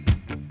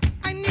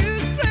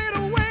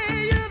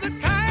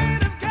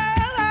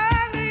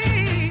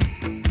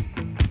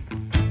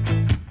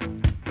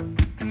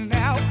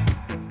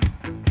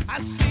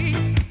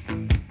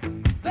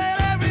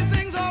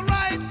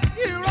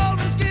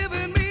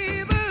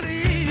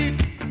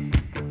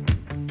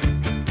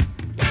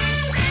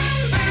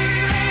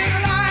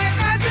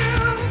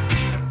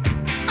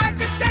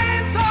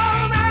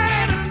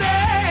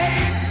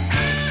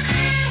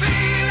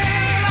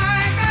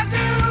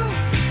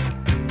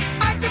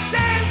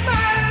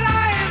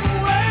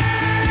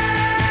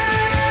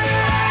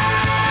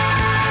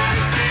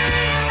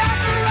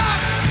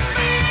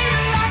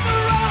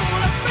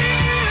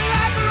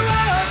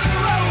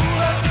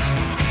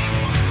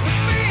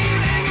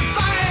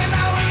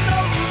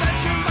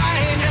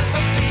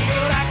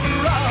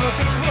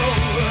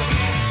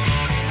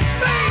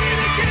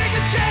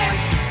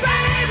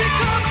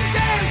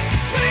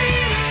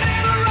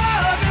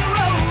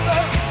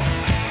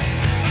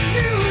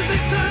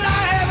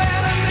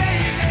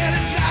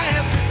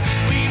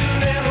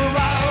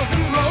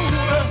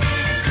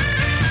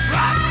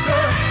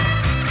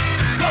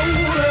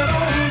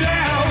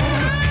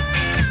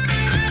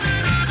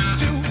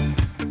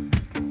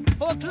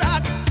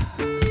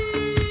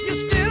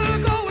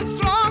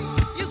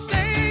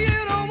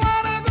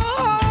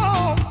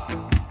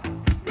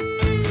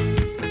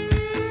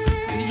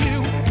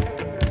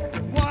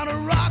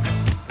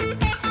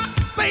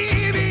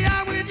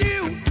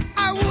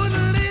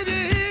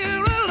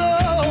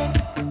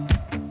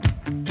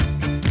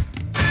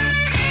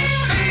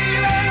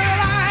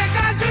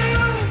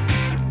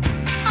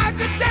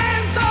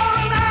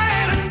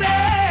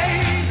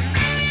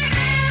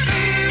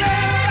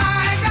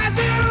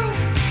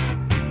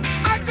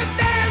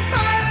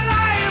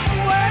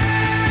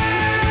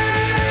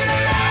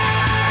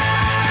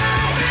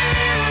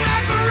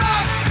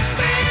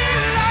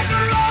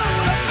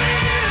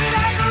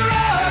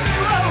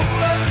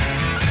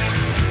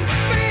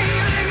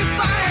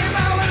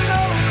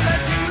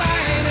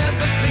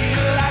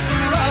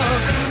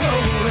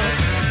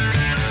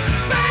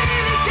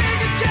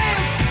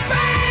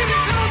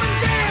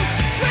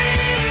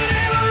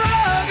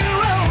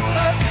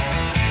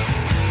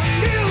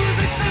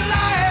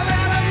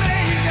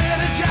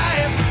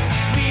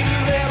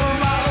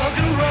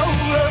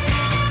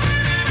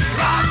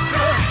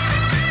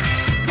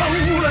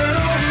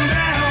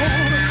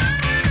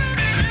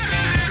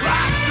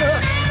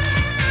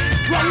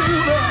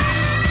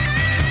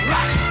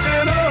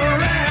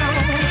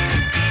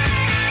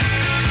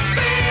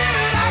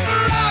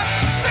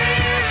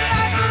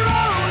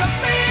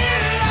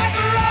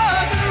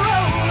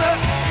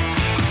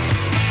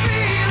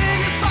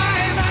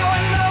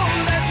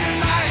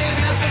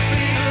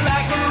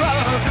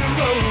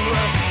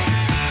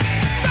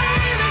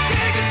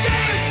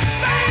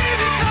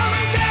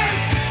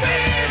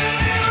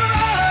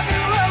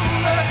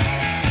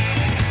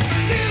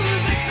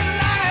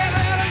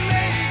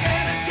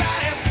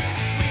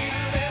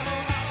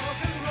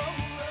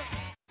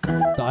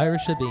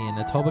 Irish Shebeen,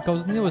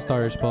 Etobicoke's newest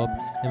Irish pub,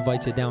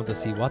 invites you down to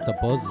see what the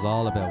buzz is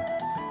all about.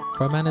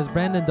 Our man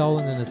Brendan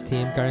Dolan and his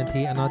team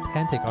guarantee an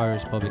authentic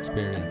Irish pub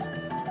experience.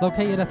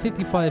 Located at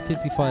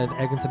 5555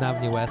 Eglinton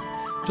Avenue West,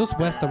 just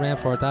west of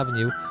Rainforth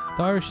Avenue,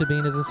 the Irish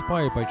Shebeen is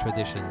inspired by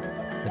tradition.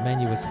 The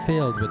menu is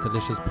filled with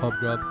delicious pub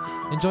grub.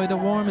 Enjoy the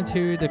warm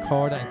interior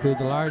decor that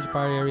includes a large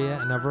bar area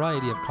and a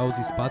variety of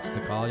cosy spots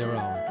to call your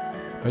own.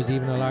 There's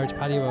even a large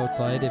patio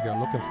outside if you're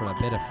looking for a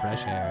bit of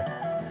fresh air.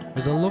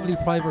 There's a lovely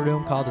private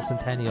room called the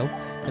Centennial.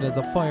 It has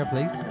a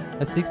fireplace,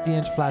 a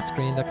 60-inch flat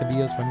screen that can be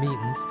used for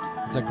meetings.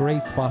 It's a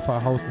great spot for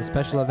hosting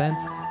special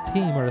events,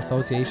 team or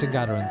association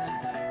gatherings.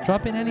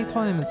 Drop in any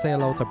time and say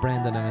hello to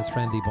Brendan and his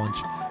friendly bunch,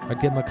 or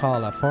give him a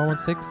call at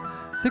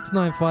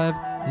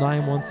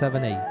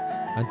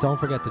 416-695-9178. And don't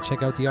forget to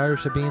check out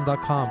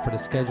theirishshebeen.com for the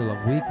schedule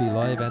of weekly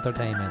live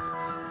entertainment.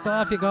 So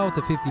off you go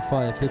to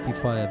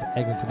 5555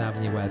 Eglinton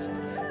Avenue West,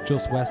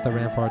 just west of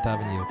Rainforth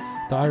Avenue.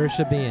 The Irish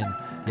Shebeen,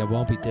 you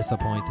won't be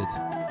disappointed.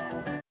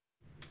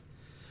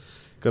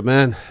 Good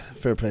man.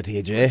 Fair play to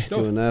you, Jay.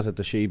 Doing that at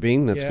the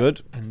Shebeen. That's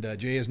good. And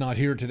Jay is not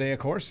here today, of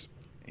course.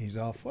 He's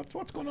off.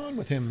 What's going on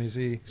with him? Is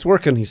he? He's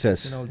working, he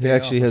says. He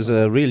actually has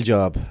a real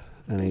job,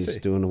 and he's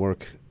doing the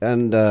work.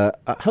 And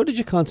how did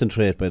you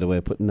concentrate, by the way,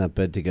 putting that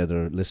bed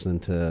together, listening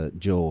to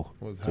Joe?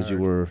 Because you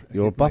were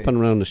bopping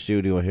around the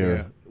studio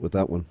here with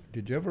that one.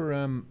 Did you ever?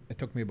 It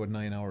took me about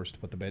 9 hours to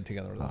put the bed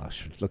together.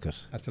 Look at.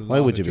 That's a lot.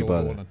 Why would you Joe be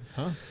bothered? Nolan,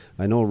 huh?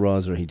 I know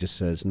Roser. He just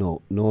says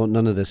no,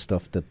 none of this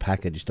stuff, the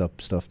packaged up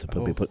stuff to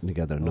be putting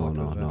together.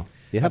 No.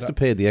 You have to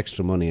pay the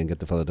extra money and get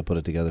the fella to put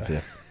it together for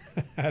you.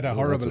 I had a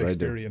horrible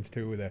experience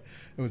too with it.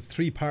 It was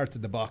 3 parts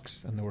of the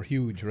box and they were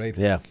huge, right?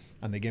 Yeah.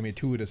 And they gave me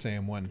 2 of the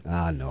same one.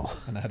 Ah, no.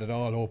 And I had it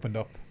all opened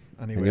up.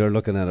 Anyway, and you're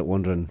looking at it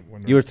wondering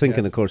you were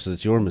thinking, of course,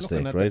 it's your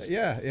mistake, right?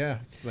 Yeah.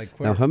 Like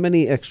now, how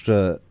many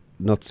extra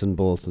nuts and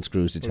bolts and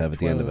screws did you have at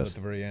the end of it? At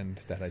the very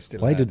end that I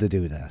still Why had. did they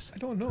do that? I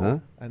don't know. Huh?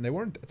 And they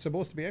weren't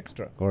supposed to be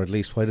extra. Or at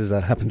least, why does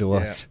that happen to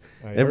us?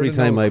 Every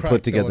time I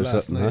put together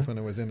something, last night when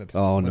I was in it.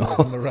 Oh, when no. I was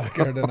in the rack,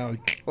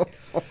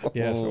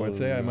 so I'd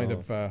say I might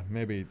have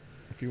maybe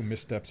a few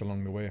missteps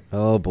along the way.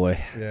 Oh boy.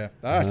 Yeah.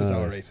 It's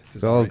all right.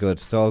 It's all good.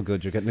 It's all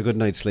good. You're getting a good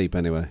night's sleep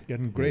anyway.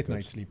 Getting great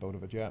night's sleep out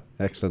of it, yeah.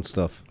 Excellent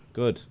stuff.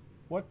 Good.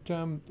 What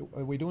are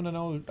we doing an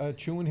old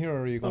tune here,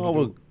 or are you going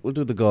to we'll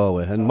do the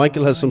Galway. And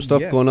Michael has some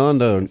stuff going on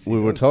there. Yes,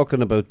 we were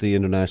talking about the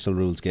international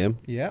rules game.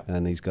 Yeah.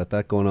 And he's got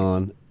that going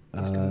on.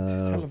 He's got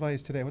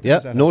televised today. What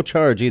is that no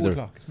charge either.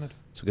 4 o'clock, isn't it?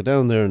 So go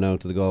down there now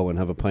to the Galway and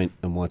have a pint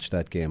and watch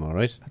that game, all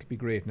right? That'll be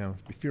great now.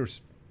 It'll be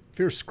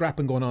fierce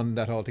scrapping going on in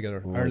that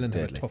altogether. Ireland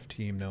have a tough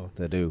team now.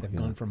 They do. They've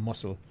gone for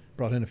muscle.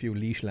 Brought in a few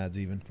Laois lads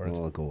even for it.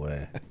 Oh, go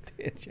away.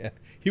 Yeah.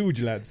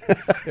 Huge lads.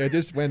 I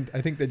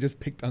think they just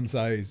picked on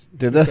size.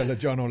 Did they? Fella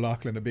John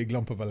O'Loughlin, a big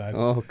lump of a lad.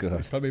 Oh, God.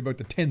 He's probably about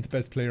the 10th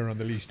best player on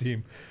the Laois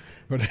team.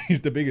 But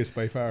he's the biggest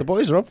by far. The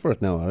boys are up for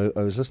it now.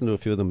 I was listening to a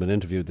few of them been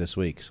interviewed this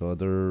week. So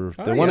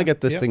they want to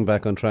get this thing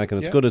back on track.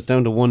 And it's good. It's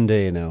down to 1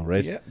 day now,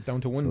 right? Yeah,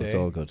 down to 1 day. It's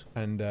all good.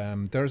 And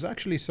there's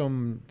actually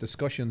some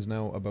discussions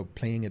now about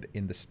playing it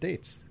in the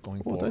States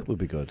going forward. Oh, that would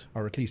be good.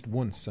 Or at least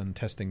once and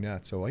testing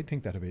that. So I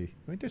think that'd be...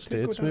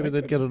 States, maybe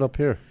they'd get it up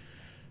here.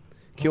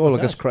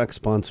 Keola gets crack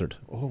sponsored.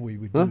 Oh, we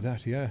would do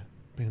that, yeah.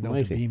 Bring it down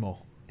to BMO.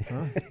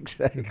 Huh?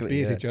 Exactly.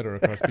 Beat each other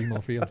across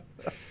BMO Field.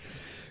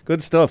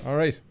 Good stuff. All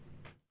right.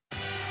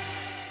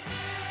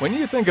 When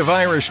you think of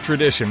Irish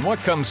tradition, what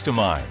comes to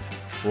mind?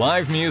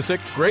 Live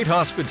music, great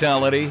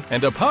hospitality,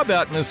 and a pub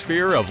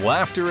atmosphere of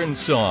laughter and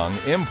song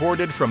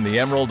imported from the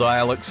Emerald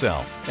Isle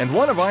itself. And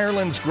one of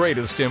Ireland's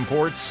greatest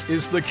imports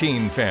is the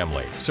Keane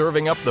family,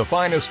 serving up the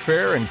finest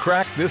fare and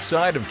crack this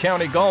side of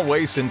County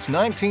Galway since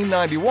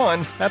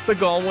 1991 at the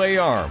Galway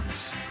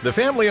Arms. The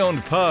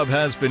family-owned pub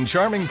has been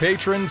charming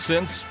patrons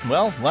since,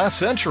 last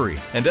century,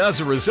 and as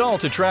a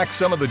result attracts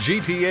some of the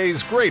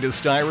GTA's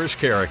greatest Irish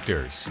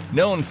characters.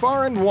 Known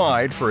far and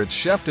wide for its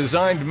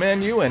chef-designed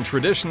menu and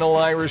traditional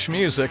Irish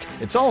music,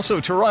 it's also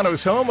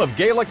Toronto's home of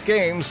Gaelic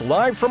games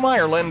live from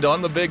Ireland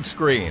on the big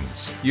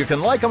screens. You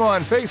can like them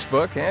on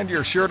Facebook, and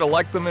you're sure to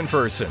like them in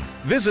person.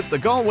 Visit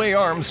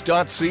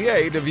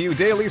thegalwayarms.ca to view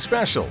daily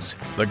specials.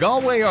 The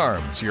Galway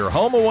Arms, your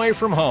home away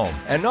from home,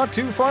 and not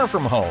too far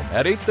from home,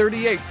 at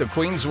 838 the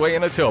Queensway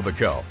in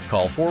Etobicoke.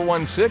 Call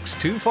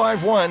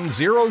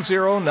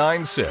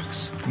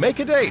 416-251-0096. Make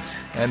a date,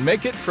 and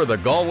make it for the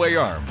Galway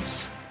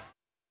Arms.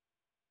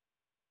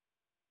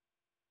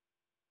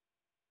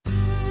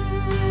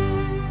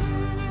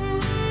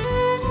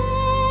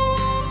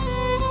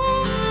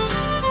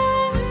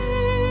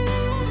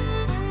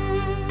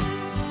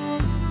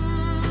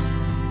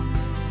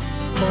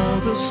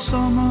 The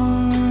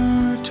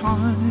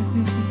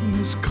summertime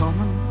is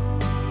coming,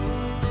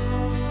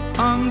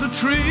 and the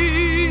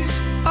trees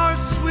are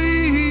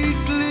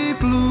sweetly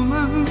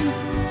blooming,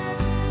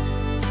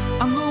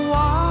 and the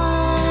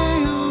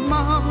wild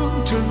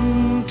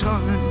mountain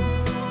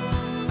thyme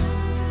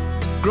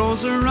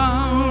grows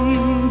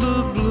around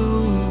the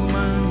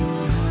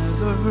blooming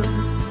heather.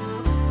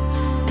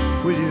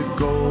 Will you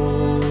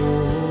go,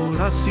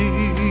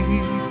 lassie,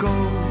 go,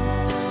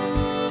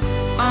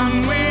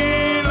 and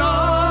we'll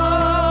all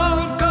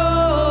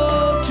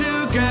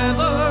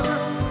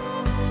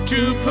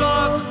to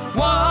pluck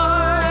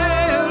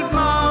wild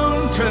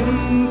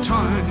mountain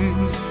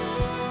thyme.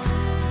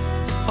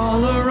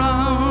 All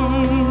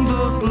around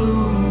the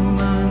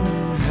blooming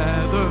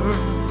heather,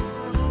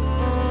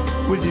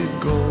 will you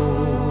go,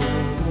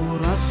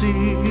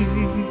 lassie,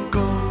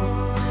 go?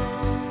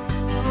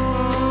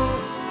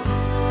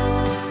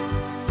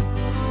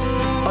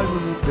 I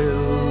will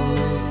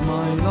build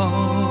my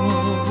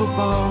love a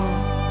bower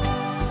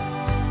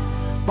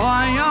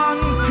by yon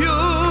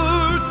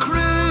pure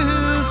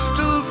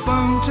crystal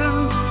fountain,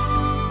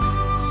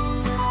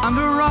 and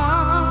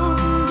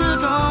around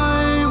it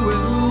I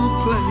will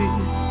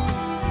place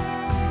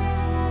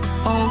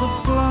all the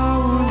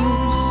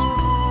flowers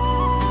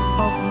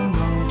of the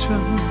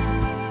mountain.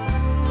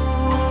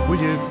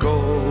 Will you go,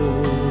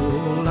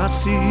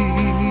 lassie,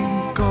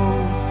 go?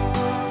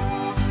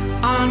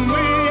 And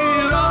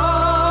we'll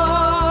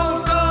all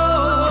go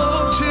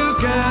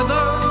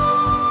together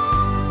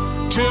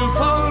to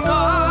pull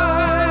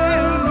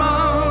wild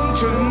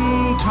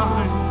mountain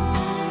thyme.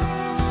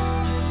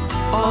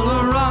 All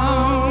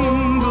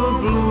around the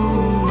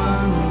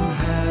blooming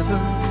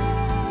heather,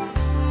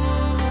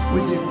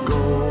 will you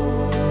go,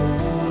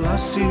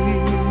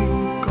 lassie,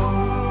 go?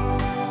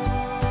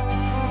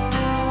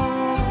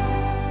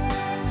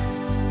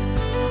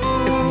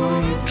 If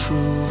my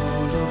true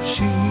love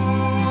she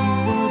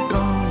were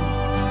gone,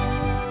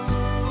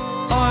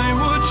 I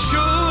would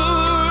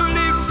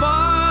surely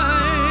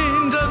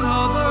find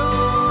another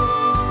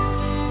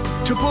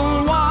to pull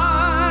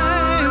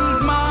wild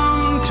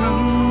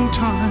mountain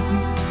thyme.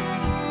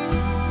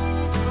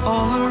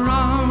 All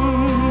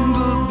around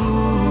the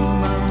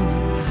blooming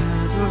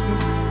heather,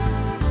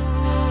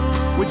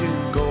 will you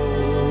go,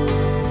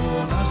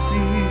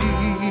 lassie,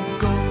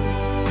 go?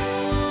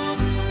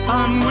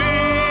 And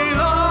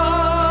we'll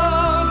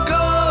all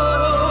go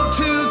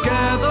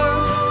together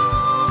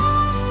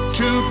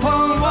to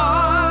pull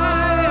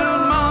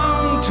wild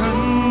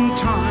mountain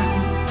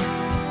thyme.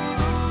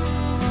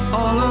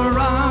 All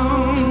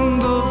around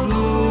the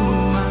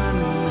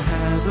blooming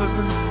heather,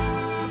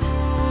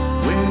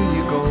 will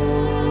you go,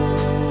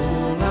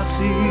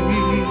 lassie,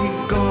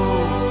 go?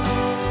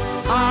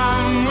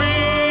 And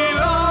we'll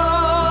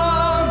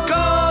all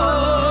go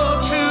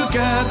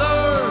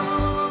together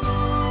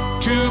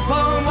to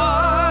pull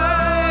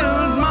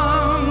wild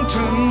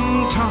mountain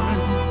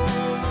thyme.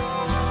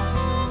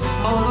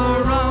 All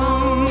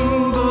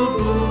around the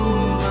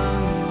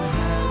blooming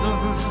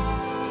heather,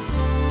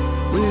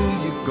 will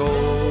you go,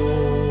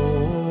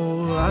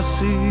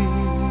 lassie,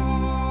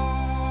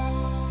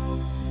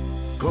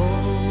 go?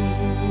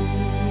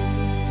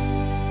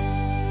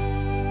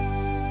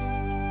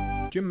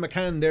 Jim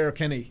McCann there,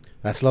 Kenny.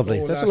 That's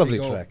lovely. Oh, That's a lassie, lovely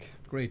go. track.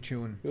 Great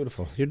tune.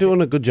 Beautiful. You're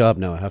doing a good job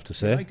now, I have to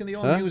say. Liking the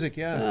old music,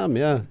 yeah.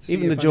 Yeah. See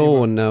Even the if Joe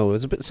anyone- one now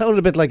sounded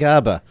a bit like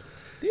ABBA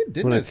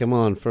Didn't when it? it came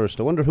on first.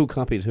 I wonder who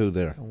copied who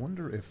there. I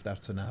wonder if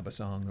that's an ABBA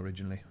song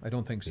originally. I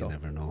don't think so. You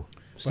never know.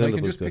 But Still, I it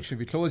can was just good. picture, if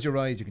you close your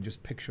eyes, you can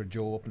just picture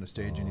Joe up on the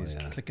stage and he's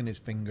yeah. clicking his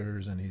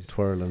fingers and he's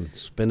Twirling,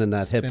 spinning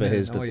that hip of Spinning,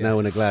 his oh, that's yeah. now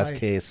in a glass High.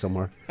 case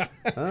somewhere.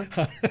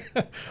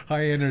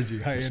 high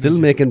energy. Still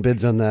making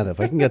bids on that. If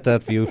I can get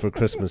that for you for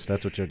Christmas,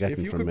 that's what you're If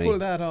getting you from could me. pull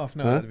that off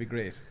now, Huh? that'd be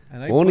great.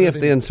 And I'd Only put if it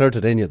they in- insert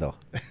it in you, though.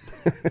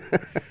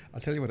 I'll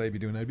tell you what I'd be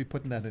doing. I'd be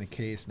putting that in a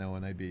case now,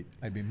 and I'd be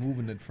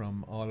moving it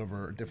from all of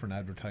our different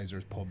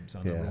advertisers' pubs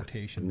on a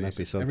rotation Wouldn't that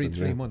be basis every something,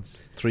 3 yeah. months.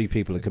 3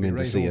 people would It'd come be in to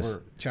right see over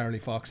it. Charlie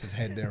Fox's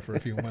head there for a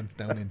few months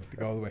down in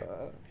Galway.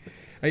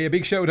 A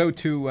big shout out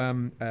to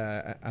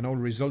an old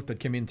result that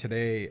came in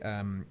today.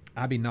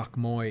 Abbey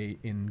Knockmoy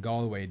in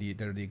Galway.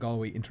 They're the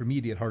Galway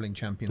Intermediate Hurling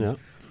Champions. Yeah.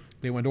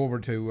 They went over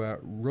to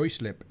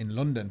Ruislip in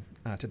London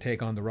to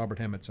take on the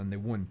Robert Emmets, and they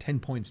won 10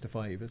 points to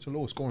 5. It's a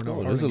low scoring Oh,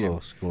 it hurling is a game. low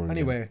scoring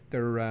Anyway,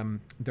 they're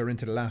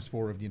into the last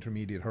 4 of the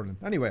intermediate hurling.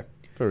 Anyway,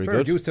 Very fair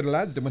good. dues to the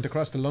lads. They went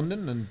across to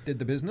London and did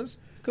the business.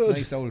 Good.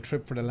 Nice old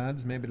trip for the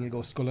lads. Maybe they'll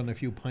go sculling a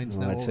few pints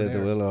now. I'd over say they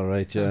there. will, all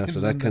right, yeah, In after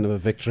that London. kind of a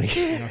victory.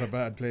 Not a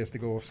bad place to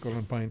go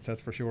sculling pints, that's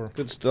for sure.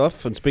 Good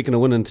stuff. And speaking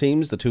of winning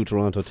teams, the 2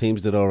 Toronto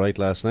teams did all right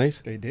last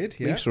night. They did,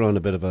 yeah. Leafs are on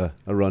a bit of a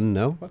run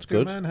now. What's It's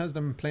good. man has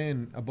them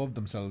playing above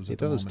themselves He at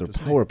the does. moment. Their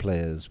doesn't he? power play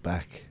is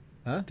back.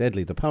 Huh? It's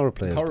deadly. The power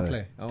play is Power back. play.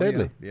 It's Oh,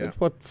 deadly. yeah. It's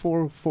what,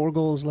 four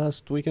goals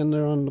last weekend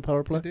there on the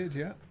power play? They did,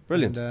 yeah.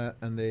 Brilliant.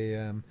 And they,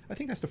 I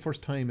think that's the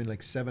first time in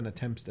like 7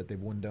 attempts that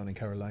they've won down in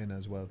Carolina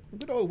as well. A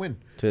good old win.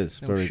 It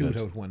is. No, Very good.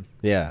 shootout win.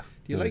 Yeah.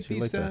 Do you Right, like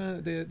these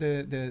that.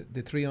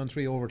 the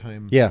 3-on-3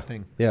 overtime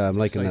thing? Yeah, I'm It's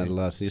liking that exciting.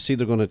 a lot. You see,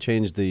 they're going to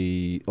change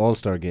the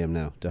All-Star game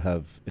now to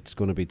have it's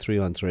going to be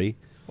 3-on-3.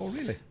 Oh,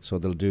 really? So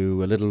they'll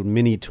do a little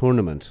mini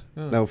tournament.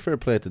 Oh. Now, fair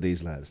play to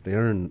these lads. They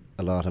earn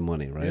a lot of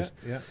money, right?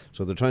 Yeah.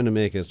 So they're trying to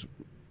make it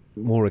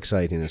more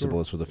exciting, I Sure.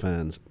 suppose, for the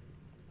fans.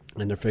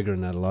 And they're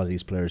figuring that a lot of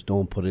these players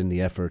don't put in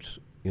the effort,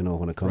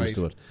 when it comes Right.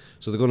 to it.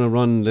 So they're going to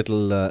run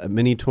little a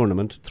mini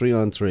tournament,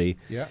 3-on-3.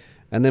 Yeah.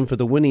 And then for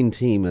the winning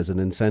team as an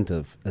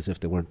incentive, as if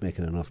they weren't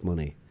making enough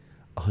money,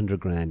 100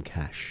 grand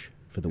cash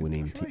for the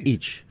winning team. right.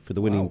 Each for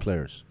the winning Wow.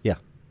 players. Yeah.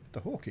 The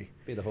hokey.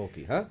 Be the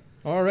hokey, huh?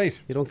 All right.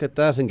 You don't get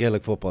that in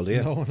Gaelic football, do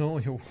you? No,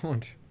 you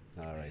won't.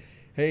 All right.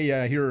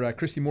 Hey, here,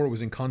 Christy Moore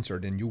was in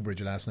concert in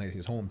Newbridge last night,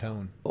 his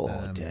hometown.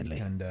 Oh, deadly.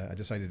 And I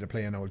decided to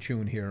play an old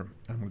tune here.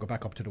 I'm going to go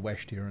back up to the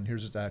west here. And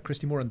here's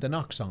Christy Moore and the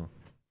Knock Song.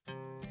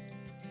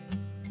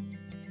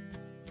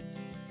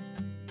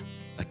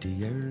 At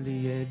the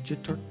early age of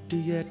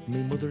 38,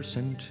 me mother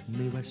sent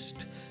me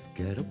west.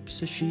 Get up,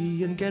 says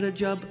she, and get a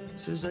job,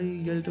 says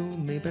I'll do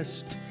me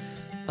best.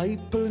 I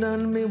pulled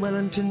on me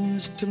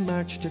Wellingtons to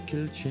march to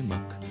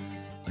Kilchimock.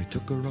 I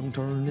took a wrong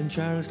turn in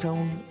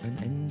Charlestown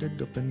and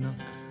ended up in Knock.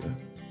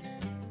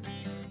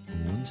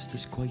 Once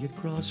this quiet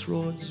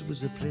crossroads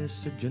was a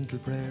place of gentle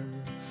prayer,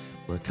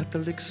 where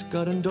Catholics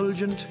got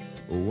indulgent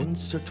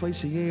once or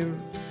twice a year.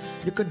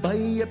 You could buy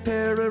a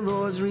pair of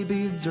rosary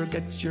beads or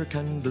get your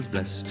candles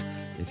blessed.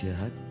 If you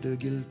had a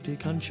guilty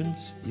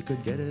conscience, you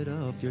could get it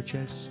off your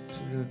chest.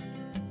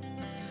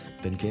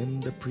 Then came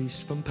the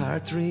priest from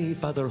Partry,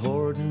 Father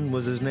Horden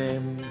was his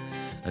name.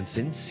 And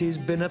since he's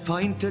been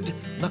appointed,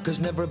 Knock has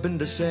never been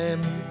the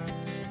same.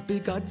 Be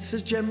God,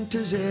 says Jem,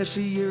 'tis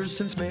 80 years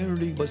since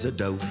Mary was a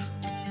doubt.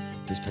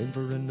 'Tis time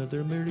for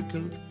another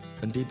miracle,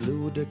 and he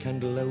blew the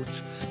candle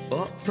out.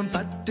 Oh, from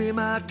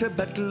Fatima to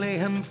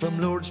Bethlehem, from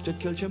Lourdes to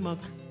Kilchimock,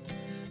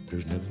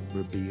 there's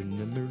never been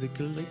a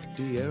miracle like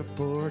the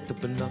airport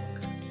up in Knock.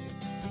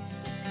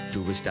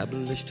 To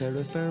establish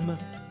terra firma,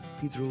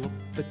 he drew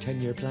up a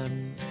 10-year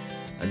plan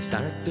and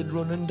started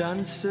running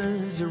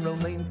dances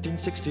around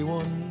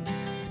 1961.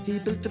 He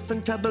built a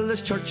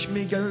fantabulous church,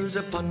 me girls,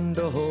 upon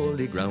the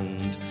holy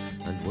ground.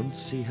 And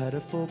once he had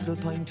a focal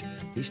point,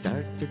 he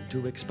started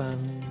to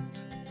expand.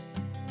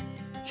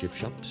 Ship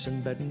shops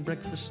and bed and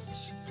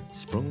breakfasts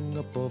sprung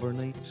up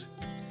overnight.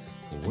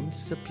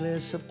 Once a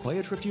place of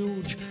quiet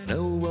refuge,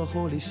 now a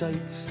holy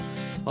site.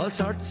 All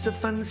sorts of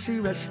fancy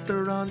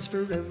restaurants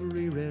for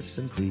every race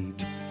and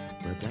creed,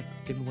 where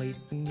black and white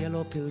and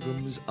yellow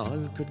pilgrims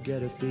all could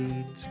get a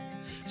feed.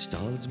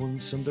 Stalls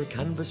once under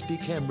canvas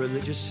became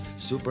religious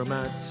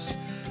supermarts,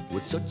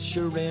 with such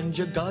a range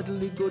of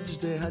godly goods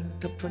they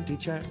had top 20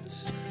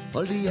 charts.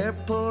 All the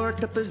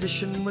airport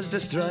opposition was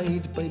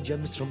destroyed by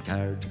Gems from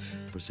card.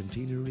 For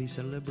centenary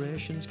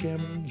celebrations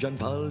came John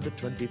Paul the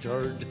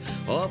 23rd.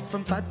 Off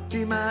from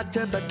Fatima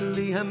to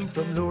Bethlehem,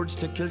 from Lourdes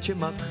to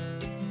Kilchimock,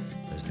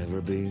 there's never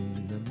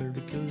been a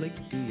miracle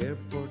like the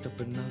airport up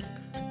in Knock.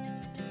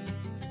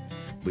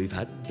 We've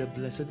had the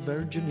Blessed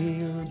Virgin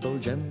here,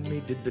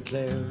 Boljemmy did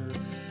declare,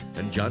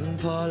 and John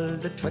Paul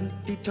the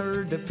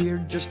 23rd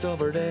appeared just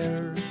over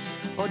there.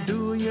 Or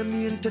do you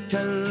mean to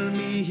tell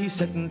me he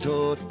set in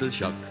total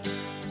shock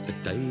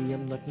that I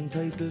am not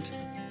entitled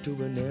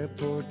to an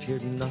airport here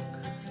in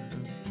Knock?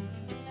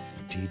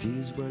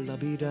 TDs were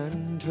lobbied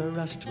and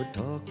harassed with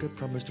talk of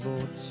promised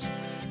votes,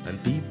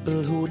 and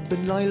people who'd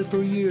been loyal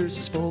for years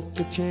spoke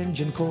of change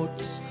in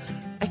courts.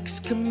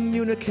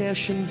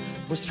 Excommunication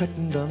was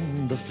threatened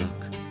on the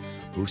flock,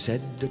 who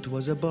said it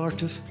was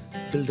abortive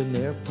building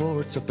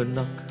airports up in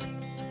Knock.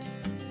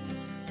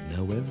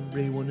 Now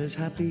everyone is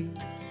happy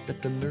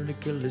that the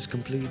miracle is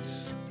complete.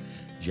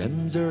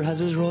 Gemser has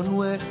his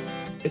runway,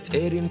 it's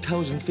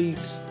 18,000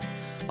 feet.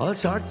 All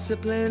sorts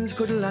of planes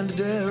could land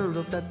there,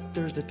 of that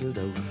there's little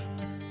doubt.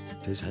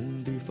 'Tis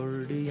handy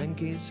for the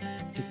Yankees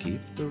to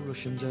keep the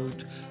Russians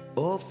out.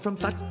 Oh, from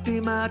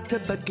Fatima to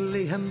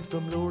Bethlehem,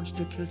 from Lourdes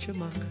to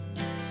Kilchimock,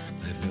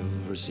 I've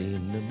never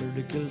seen a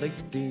miracle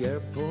like the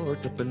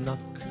airport up in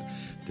Knock.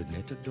 Did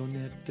neta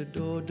donate the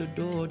do, did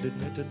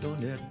neta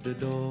donate the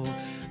do,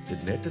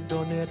 did neta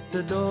donate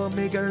the do,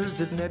 me girls,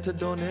 did neta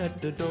donate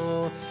the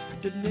do,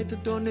 did neta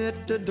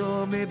donate the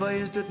do, me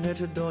boys, did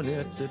neta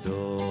donate the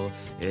do.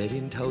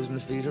 18,000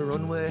 feet of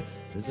runway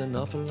is an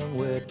awful long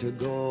way to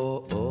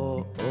go.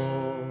 Oh,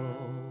 oh.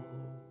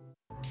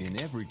 In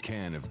every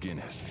can of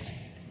Guinness,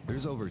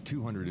 there's over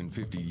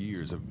 250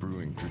 years of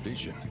brewing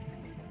tradition.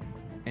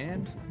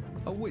 And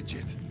a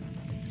widget.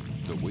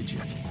 The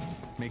widget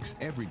makes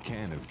every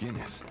can of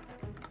Guinness,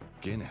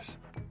 Guinness.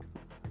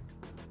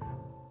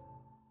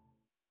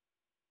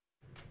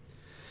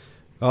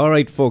 All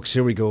right, folks,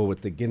 here we go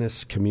with the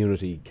Guinness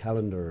Community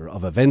Calendar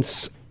of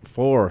Events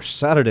for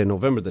Saturday,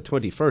 November the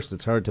 21st.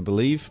 It's hard to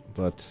believe,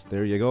 but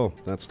there you go.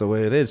 That's the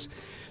way it is.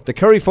 The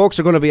Curry folks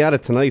are going to be at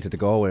it tonight at the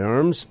Galway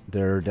Arms.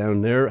 They're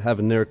down there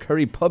having their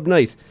Curry Pub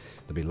Night.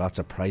 There'll be lots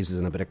of prizes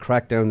and a bit of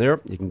crack down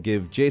there. You can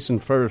give Jason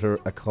Ferreter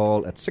a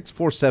call at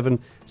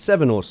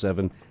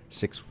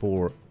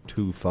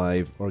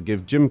 647-707-6425 or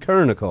give Jim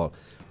Kern a call,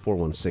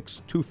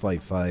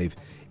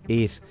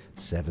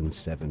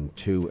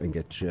 416-255-8772, and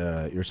get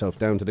yourself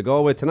down to the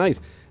Galway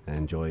tonight and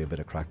enjoy a bit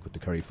of crack with the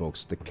Curry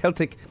folks. The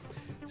Celtic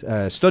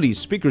Studies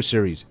Speaker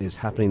Series is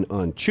happening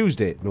on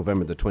Tuesday,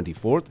 November the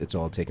 24th. It's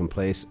all taking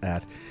place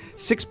at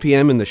 6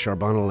 p.m. in the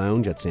Charbonneau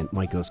Lounge at St.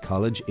 Michael's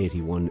College,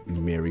 81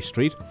 Mary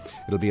Street.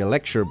 It'll be a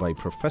lecture by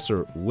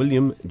Professor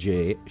William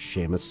J.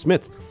 Seamus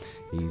Smith.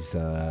 He's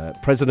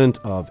President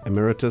of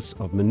Emeritus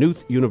of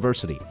Maynooth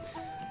University,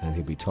 and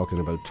he'll be talking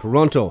about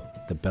Toronto,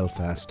 the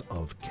Belfast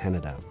of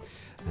Canada.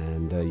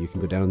 And you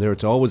can go down there.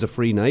 It's always a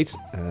free night,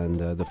 and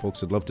the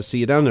folks would love to see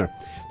you down there.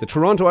 The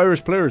Toronto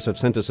Irish Players have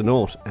sent us a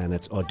note, and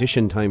it's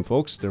audition time,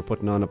 folks. They're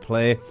putting on a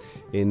play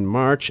in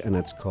March, and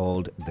it's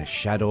called The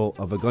Shadow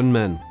of a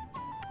Gunman.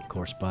 Of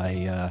course,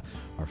 by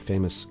our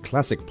famous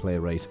classic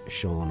playwright,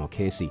 Sean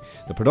O'Casey.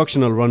 The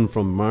production will run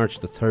from March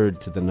the 3rd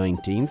to the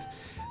 19th.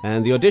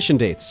 And the audition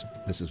dates,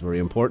 this is very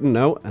important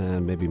now,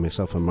 and maybe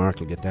myself and Mark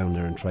will get down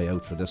there and try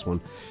out for this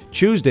one.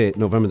 Tuesday,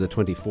 November the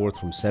 24th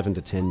from 7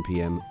 to 10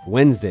 p.m.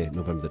 Wednesday,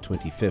 November the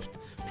 25th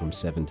from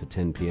 7 to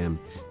 10 p.m.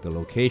 The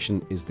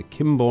location is the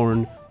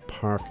Kimbourne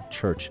Park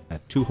Church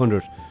at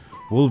 200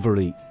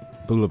 Wolverley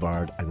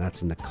Boulevard, and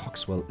that's in the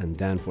Coxwell and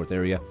Danforth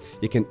area.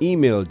 You can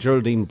email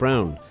Geraldine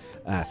Brown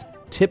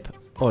at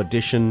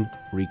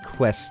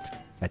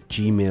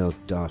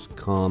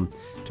tipauditionrequest@gmail.com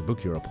to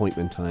book your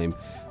appointment time.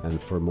 And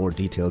for more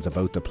details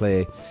about the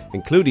play,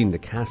 including the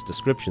cast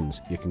descriptions,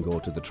 you can go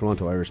to the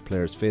Toronto Irish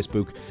Players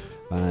Facebook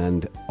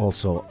and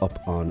also up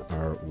on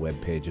our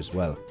webpage as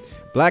well.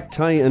 Black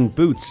Tie and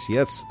Boots,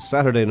 yes,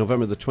 Saturday,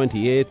 November the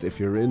 28th. If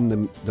you're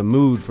in the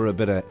mood for a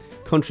bit of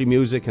country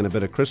music and a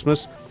bit of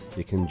Christmas,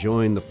 you can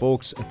join the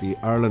folks at the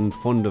Ireland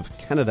Fund of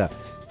Canada.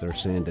 They're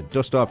saying to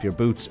dust off your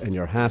boots and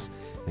your hat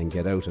and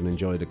get out and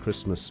enjoy the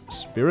Christmas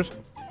spirit.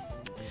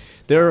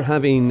 They're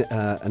having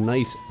a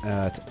night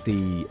at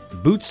the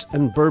Boots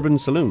and Bourbon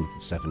Saloon,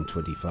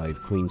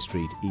 725 Queen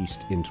Street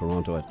East in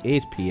Toronto at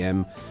 8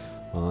 p.m.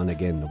 on,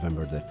 again,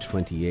 November the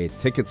 28th.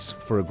 Tickets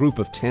for a group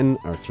of 10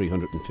 are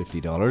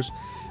 $350.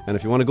 And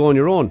if you want to go on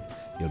your own,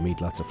 you'll meet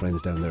lots of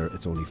friends down there.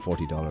 It's only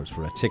 $40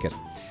 for a ticket.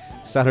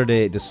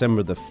 Saturday,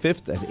 December the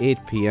 5th at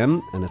 8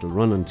 p.m. and it'll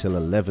run until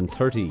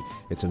 11:30.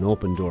 It's an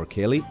open door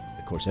ceilidh.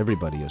 Of course,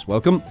 everybody is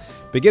welcome,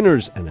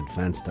 beginners and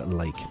advanced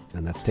alike,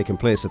 and that's taking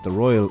place at the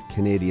Royal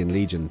Canadian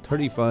Legion,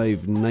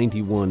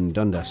 3591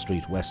 Dundas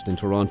Street West in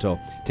Toronto.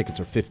 Tickets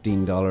are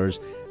 $15,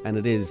 and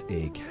it is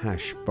a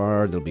cash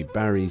bar. There'll be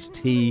Barry's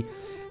tea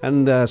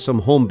and some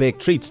home-baked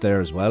treats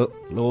there as well.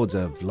 Loads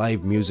of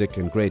live music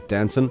and great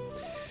dancing.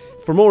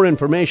 For more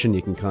information,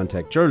 you can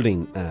contact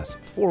Geraldine at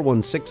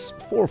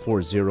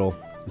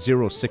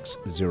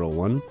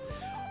 416-440-0601.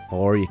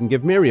 Or you can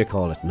give Mary a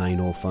call at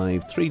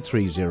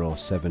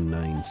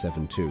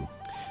 905-330-7972.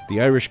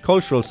 The Irish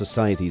Cultural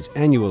Society's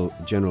annual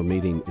general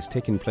meeting is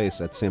taking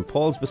place at St.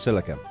 Paul's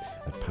Basilica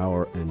at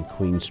Power and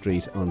Queen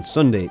Street on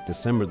Sunday,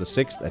 December the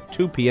 6th at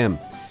 2 p.m.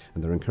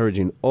 And they're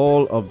encouraging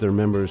all of their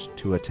members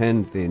to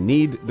attend. They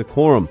need the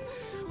quorum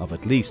of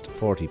at least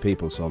 40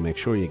 people, so make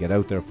sure you get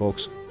out there,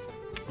 folks.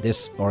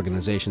 This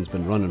organisation's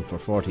been running for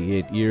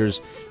 48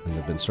 years and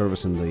they've been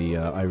servicing the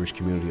Irish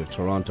community of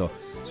Toronto,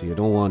 so you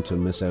don't want to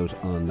miss out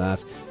on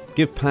that.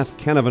 Give Pat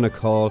Canavan a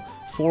call,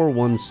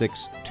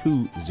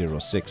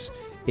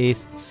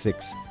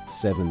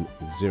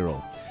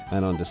 416-206-8670.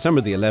 And on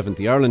December the 11th,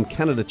 the Ireland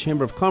Canada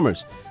Chamber of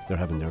Commerce, they're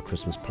having their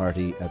Christmas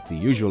party at the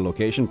usual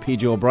location,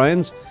 PJ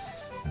O'Brien's.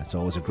 It's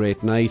always a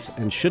great night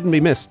and shouldn't be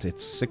missed.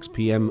 It's 6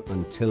 p.m.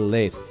 until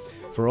late.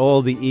 For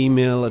all the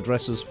email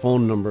addresses,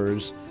 phone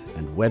numbers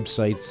and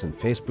websites and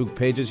Facebook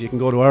pages, you can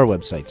go to our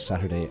website,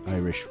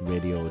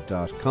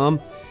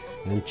 SaturdayIrishRadio.com,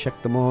 and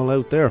check them all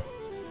out there.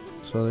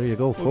 So there you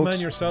go, folks. Good man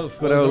yourself.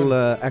 Good old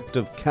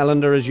active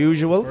calendar as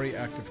usual. Very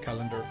active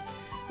calendar.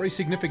 Very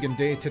significant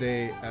day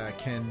today,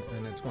 Ken,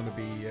 and it's going to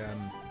be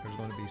there's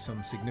going to be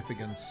some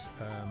significance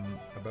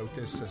about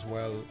this as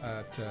well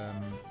at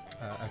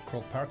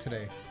Croke Park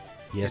today.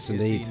 Yes, it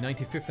indeed. It's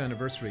the 95th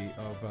anniversary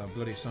of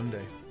Bloody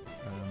Sunday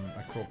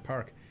at Croke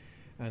Park.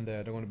 And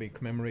they're going to be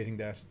commemorating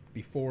that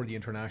before the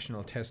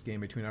international test game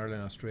between Ireland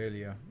and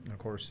Australia. And of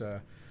course,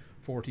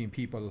 14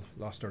 people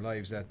lost their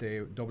lives that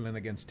day, Dublin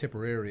against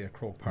Tipperary at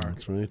Croke Park.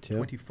 That's right, yeah.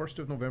 21st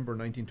of November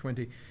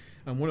 1920.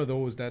 And one of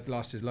those that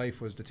lost his life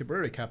was the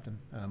Tipperary captain,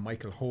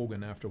 Michael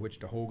Hogan, after which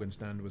the Hogan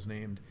stand was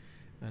named.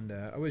 And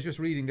I was just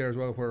reading there as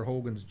well where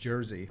Hogan's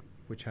jersey,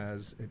 which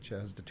has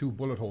the two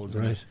bullet holes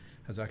in it,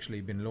 has actually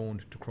been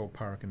loaned to Croke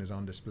Park and is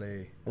on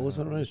display. Oh, is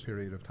that right? This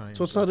period of time.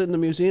 So it's not in the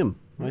museum,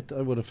 right?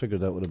 I would have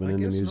figured that would have been in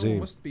the museum. No,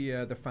 it must be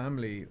the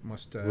family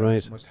must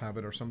have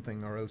it or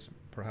something, or else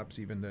perhaps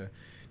even the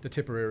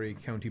Tipperary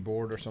County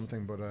Board or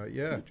something. But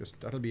just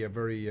that'll be a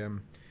very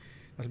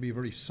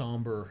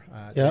somber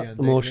day. And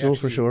emotional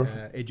for sure.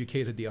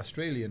 Educated the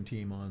Australian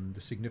team on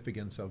the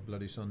significance of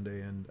Bloody Sunday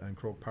and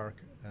Croke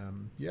Park.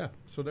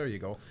 So there you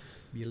go.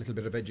 Be a little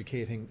bit of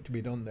educating to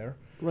be done there.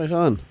 Right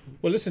on.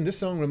 Well, listen, this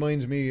song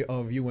reminds me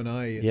of you and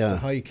I. It's the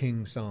High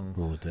King song.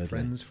 Oh, deadly.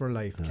 Friends for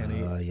Life, Kenny.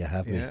 You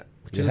have me. Yeah.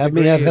 You had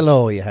me at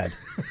hello, you had.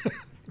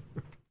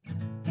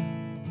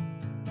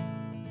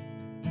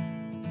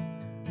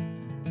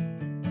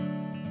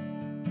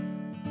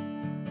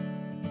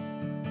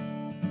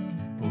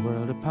 A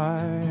world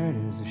apart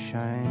is a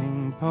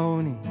shining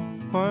pony,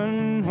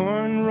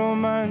 one-horn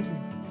romantic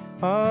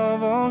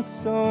of old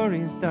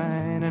stories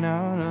dining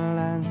out on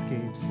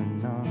landscapes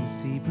and on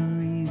sea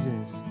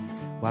breezes,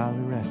 while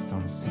we rest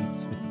on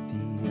seats with the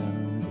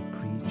other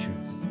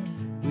creatures.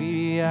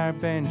 We are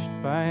benched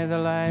by the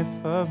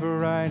life of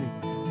riding,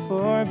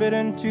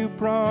 forbidden to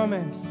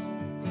promise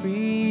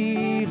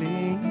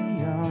freely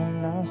our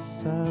love.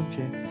 lost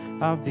subjects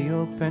of the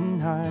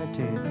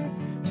open-hearted,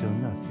 till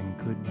nothing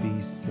could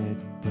be said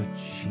but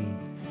she,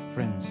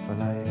 friends for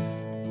life,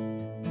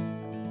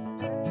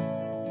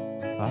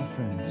 our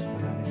friends for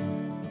life.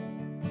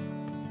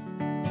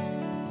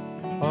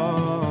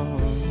 Oh,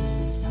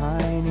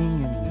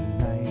 pining in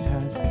the night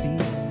has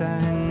ceased,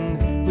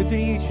 and with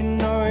each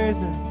noise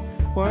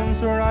that once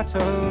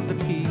rattled the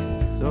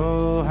peace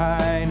so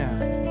high now,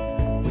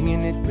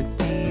 winging it with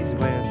ease,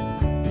 well,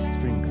 this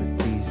spring could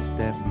be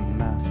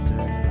stepmaster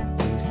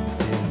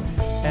wasted.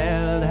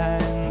 Held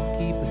hands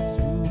keep us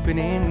swooping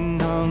in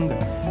hunger,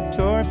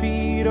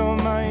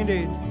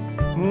 torpedo-minded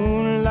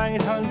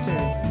moonlight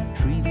hunters,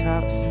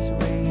 treetops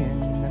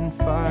swaying and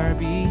far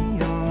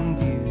beyond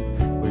view,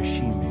 where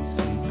she may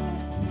sleep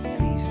and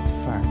feast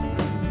far from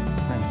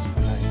friends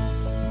for life.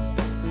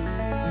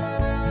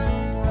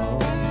 Oh,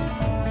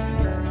 friends for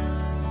life.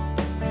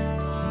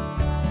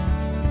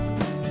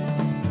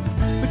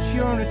 But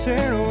you're a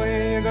tearaway,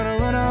 you're gonna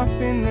run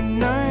off in the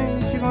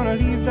night, you're gonna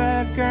leave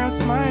that girl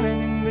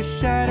smiling in the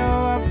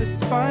shadow of the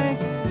spike.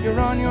 You're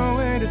on your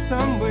way to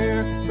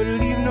somewhere, but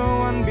leave no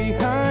one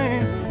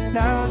behind.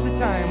 Now's the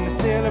time to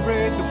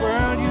celebrate the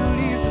world you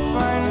leave to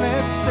find.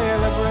 Let's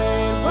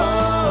celebrate.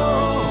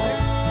 Whoa,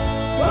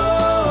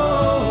 whoa,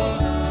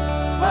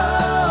 whoa.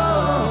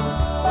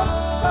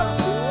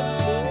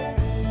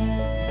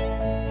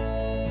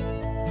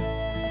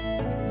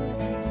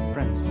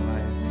 Friends for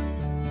life.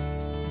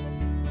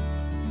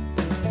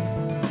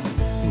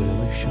 Will I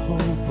wish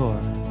hope or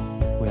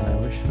will I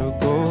wish for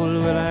gold?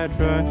 Will I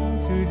try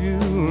to do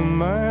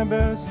my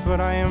best, but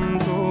I am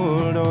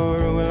told,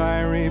 or will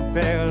I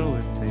rebel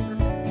with the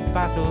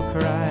battle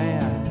cry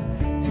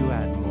to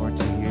add more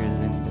tears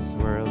in this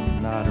world's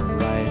not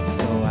right?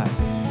 So I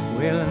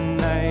will a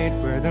night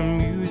where the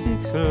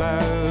music's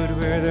loud,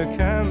 where the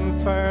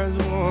campfire's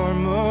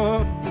warm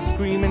up, the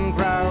screaming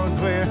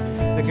crowds, where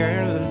the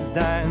girls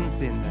dance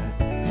in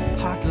the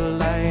hot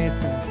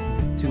lights,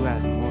 to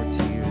add more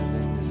tears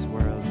in this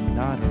world's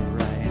not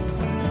right.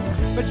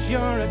 But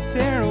you're a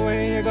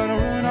tearaway, you're gonna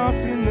run off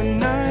in the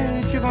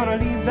night, you're gonna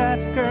leave that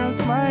girl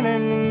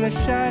smiling in the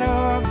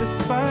shadow of the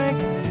spike.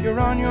 You're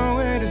on your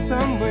way to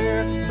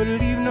somewhere, but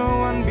leave no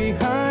one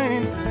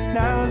behind.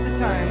 Now's the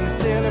time to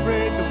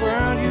celebrate the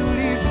world you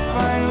leave to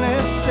find.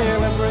 Let's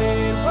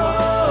celebrate.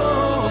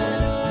 Whoa,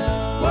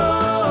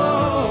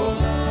 whoa,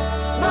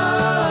 la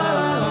la la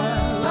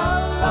la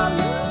la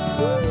la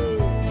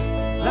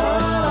la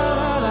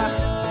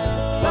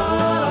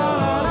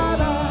la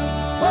la.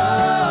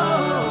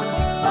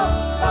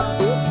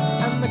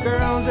 And the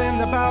girls in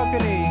the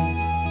balcony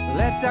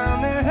let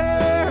down their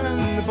hair,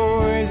 and the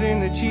boys in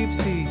the cheap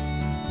seats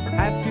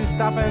had to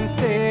stop and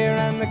stare,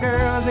 and the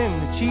girls in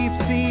the cheap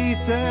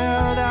seats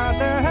held out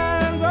their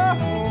hands.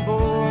 Oh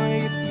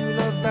boy, if you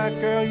love that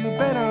girl, you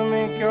better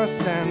make your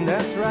stand.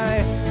 That's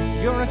right,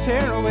 you're a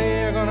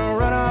tearaway, you're gonna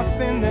run off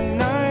in the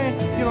night,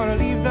 you're gonna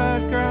leave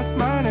that girl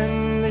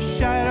smiling in the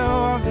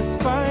shadow of the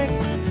spike.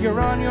 You're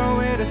on your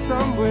way to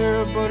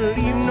somewhere, but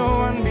leave no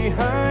one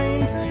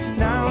behind.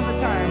 Now's the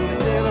time to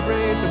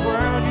celebrate the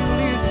world you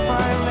leave to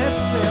find.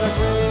 Let's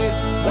celebrate.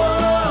 Whoa,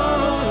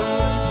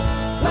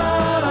 la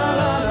la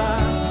la la,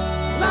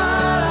 la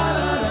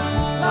la la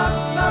la la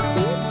la.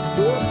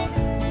 Whoa,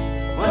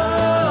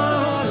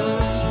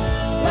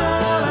 la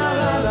la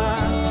la la,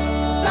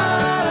 la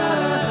la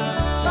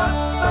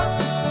la.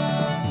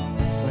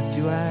 What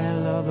do I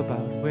love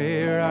about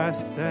where I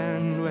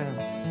stand? Well,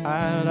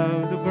 I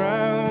love the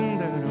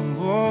ground that I'm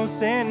both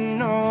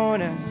sitting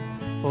on and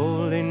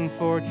holding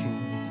fortunes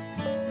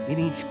in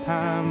each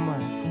palm.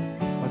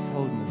 What's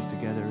holding us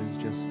together is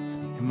just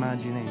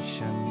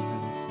imagination.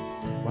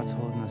 What's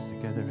holding us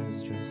together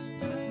is just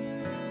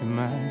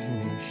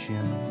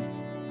imagination.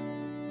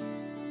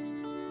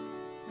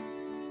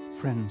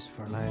 Friends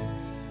for life.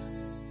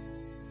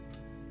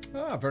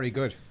 Ah, very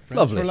good. Friends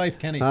Lovely. for life,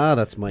 Kenny. Ah,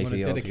 that's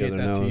mighty altogether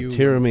now.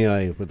 Tear in my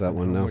eye with that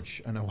one now.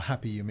 And how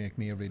happy you make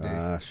me every day.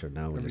 Ah, sure,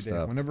 now we'll just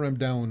stop. Whenever I'm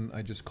down,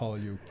 I just call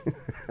you.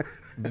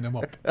 And then I'm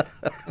up.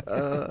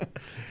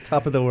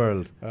 Top of the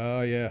world.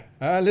 Oh, yeah.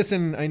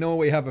 Listen, I know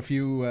we have a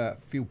few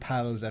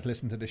pals that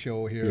listen to the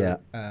show here. Yeah.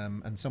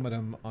 And some of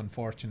them,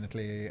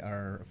 unfortunately,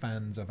 are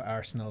fans of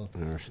Arsenal.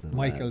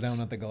 Michael lads.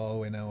 down at the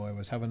Galway now, I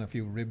was having a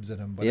few ribs at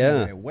him. But yeah.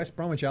 Anyway, West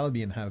Bromwich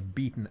Albion have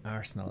beaten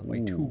Arsenal by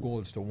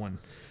 2-1.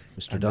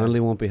 Mr. Donnelly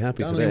won't be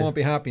happy Donnelly today. won't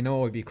be happy.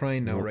 No, I'd be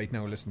crying now, right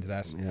now, listen to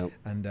that. Yep.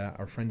 And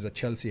our friends at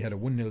Chelsea had a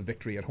 1-0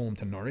 victory at home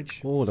to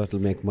Norwich. Oh, that'll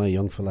make my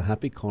young fella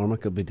happy.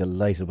 Cormac will be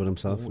delighted with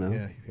himself now.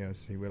 Yeah,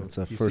 yes, he will. It's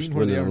a He's first seen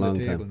where win they in are a long on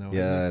the time. table now,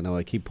 Yeah, no,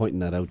 I keep pointing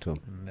that out to him.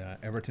 And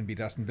Everton beat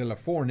Aston Villa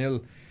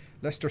 4-0.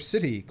 Leicester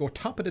City go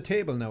top of the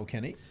table now,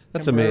 Kenny.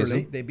 That's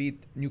amazing. They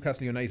beat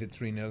Newcastle United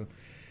 3-0.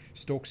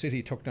 Stoke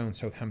City took down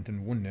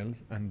Southampton 1-0,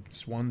 and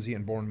Swansea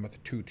and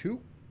Bournemouth 2-2.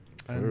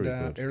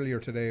 And earlier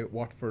today,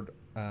 Watford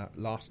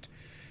lost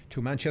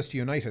to Manchester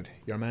United.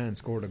 Your man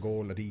scored a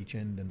goal at each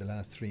end in the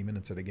last 3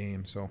 minutes of the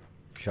game. So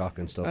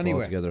shocking stuff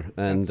anyway, altogether.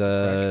 And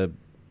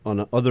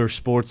on other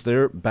sports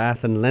there,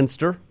 Bath and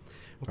Leinster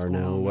are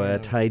now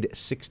tied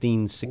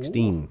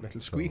 16-16.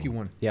 Little squeaky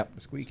one. Yep.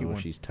 A squeaky so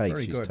one. She's tight.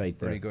 Very she's good. tight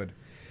there. Very good.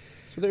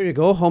 So there you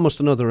go. Almost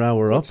another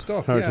hour Good up.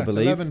 stuff. Hard to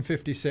believe. It's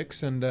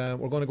 11:56, and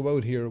we're going to go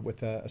out here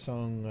with a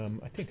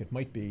song. I think it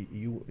might be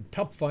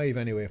top 5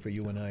 anyway for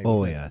you and I.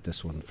 Oh yeah,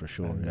 this one for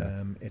sure.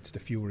 And, it's the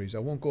Furies. I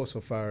won't go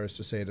so far as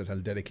to say that I'll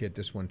dedicate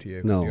this one to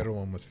you. No, the other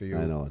one was for you.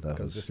 I know that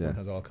because was, this one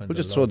has all kinds. We'll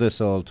just of throw love. this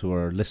all to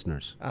our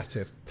listeners. That's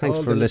it. Thanks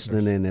all for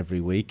listening in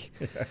every week.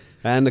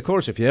 And of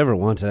course, if you ever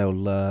want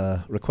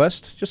to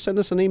request, just send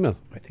us an email.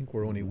 I think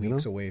we're only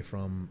weeks away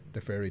from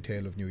the Fairy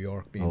Tale of New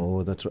York being.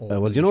 Oh, that's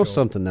right. Well, you know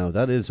something now.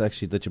 That is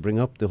actually that you bring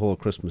up the whole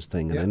Christmas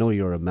thing, and I know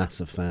you're a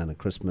massive fan of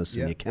Christmas,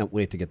 and you can't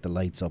wait to get the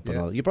lights up and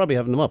all. You're probably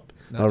having them up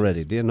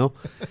already, do you know?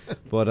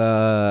 But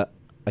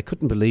I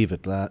couldn't believe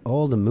it.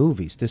 All the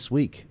movies this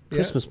week,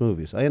 Christmas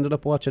movies. I ended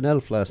up watching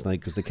Elf last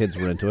night because the kids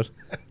were into it.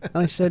 And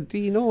I said, do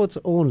you know it's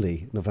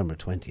only November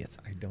 20th?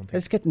 I don't think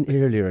it's getting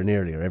earlier and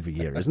earlier every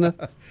year, isn't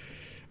it?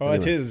 Oh,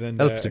 anyway, it is,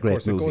 and Elf's a great of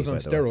course movie, it goes on by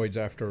the way. steroids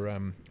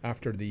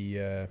after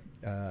the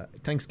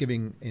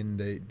Thanksgiving in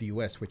the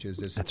US, which is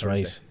this That's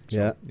Thursday. right.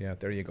 So, yeah,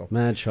 there you go.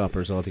 Mad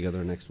shoppers all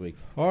together next week.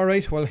 All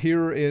right, well,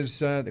 here is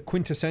the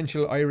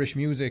quintessential Irish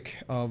music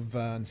of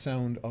and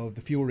sound of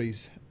the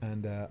Furies,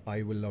 and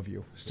I Will Love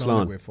You.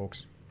 Slán away,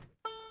 folks.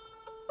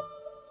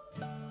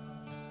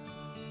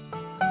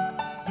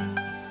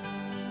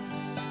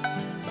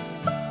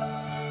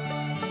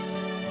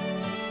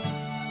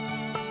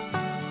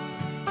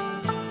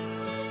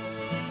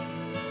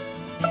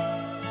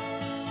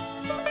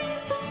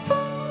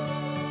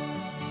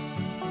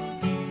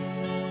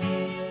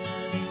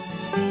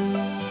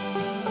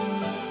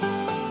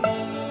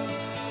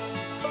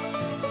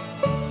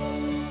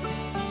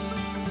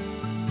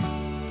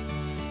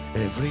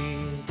 Every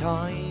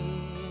time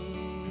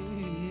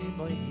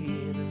I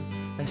hear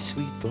a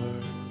sweet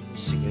bird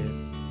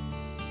singing,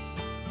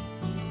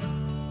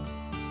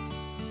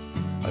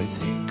 I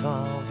think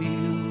of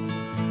you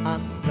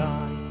and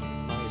I,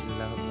 my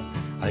love.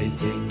 I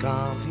think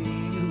of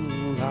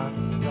you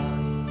and I.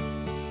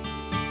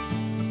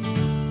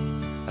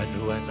 And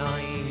when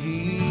I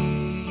hear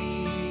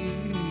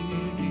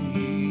the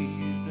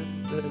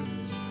evening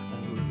bells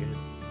ringing,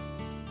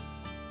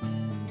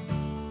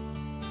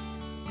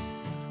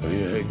 I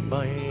hang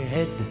my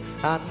head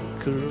and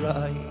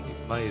cry,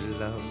 my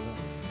love.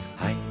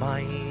 Hang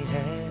my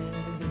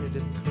head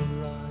and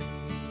cry.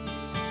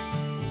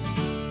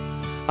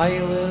 I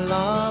will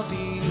love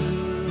you.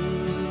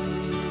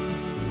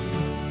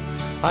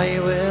 I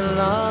will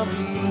love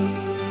you.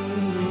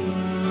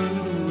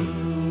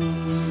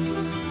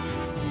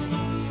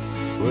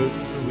 When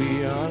we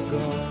are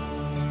gone,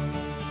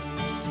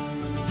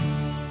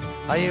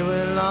 I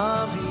will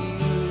love you.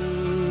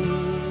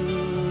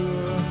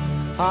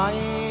 I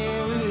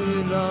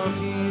will love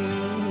you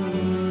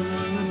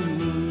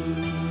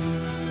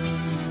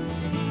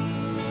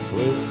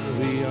when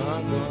we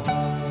are gone.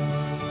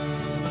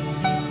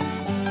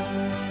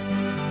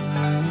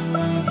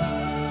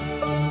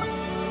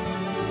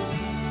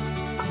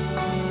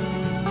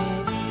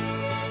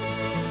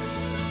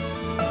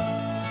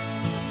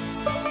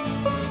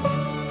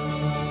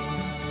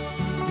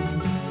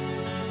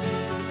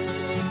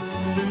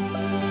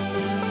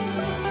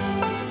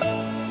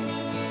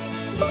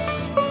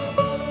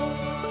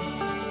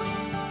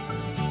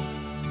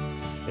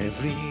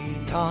 Every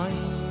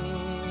time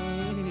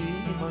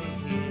I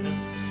hear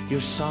your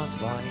soft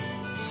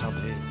voice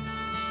humming,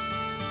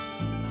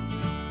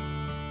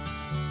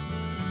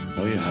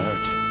 my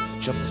heart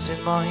jumps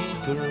in my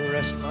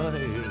breast, my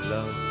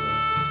love.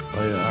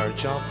 My heart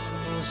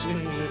jumps in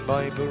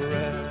my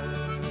breast,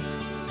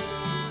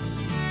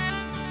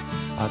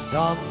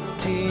 and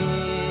until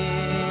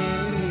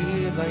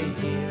I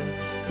hear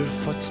your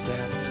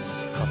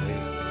footsteps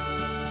coming,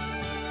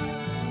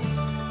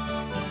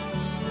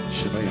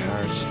 should my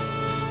heart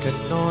can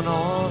no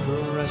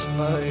longer rest,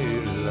 my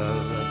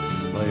love.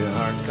 My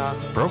heart can.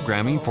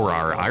 Programming for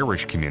our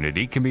Irish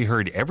community can be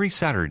heard every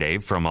Saturday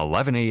from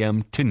 11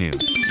 a.m. to noon.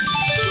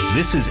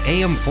 This is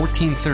AM 1430.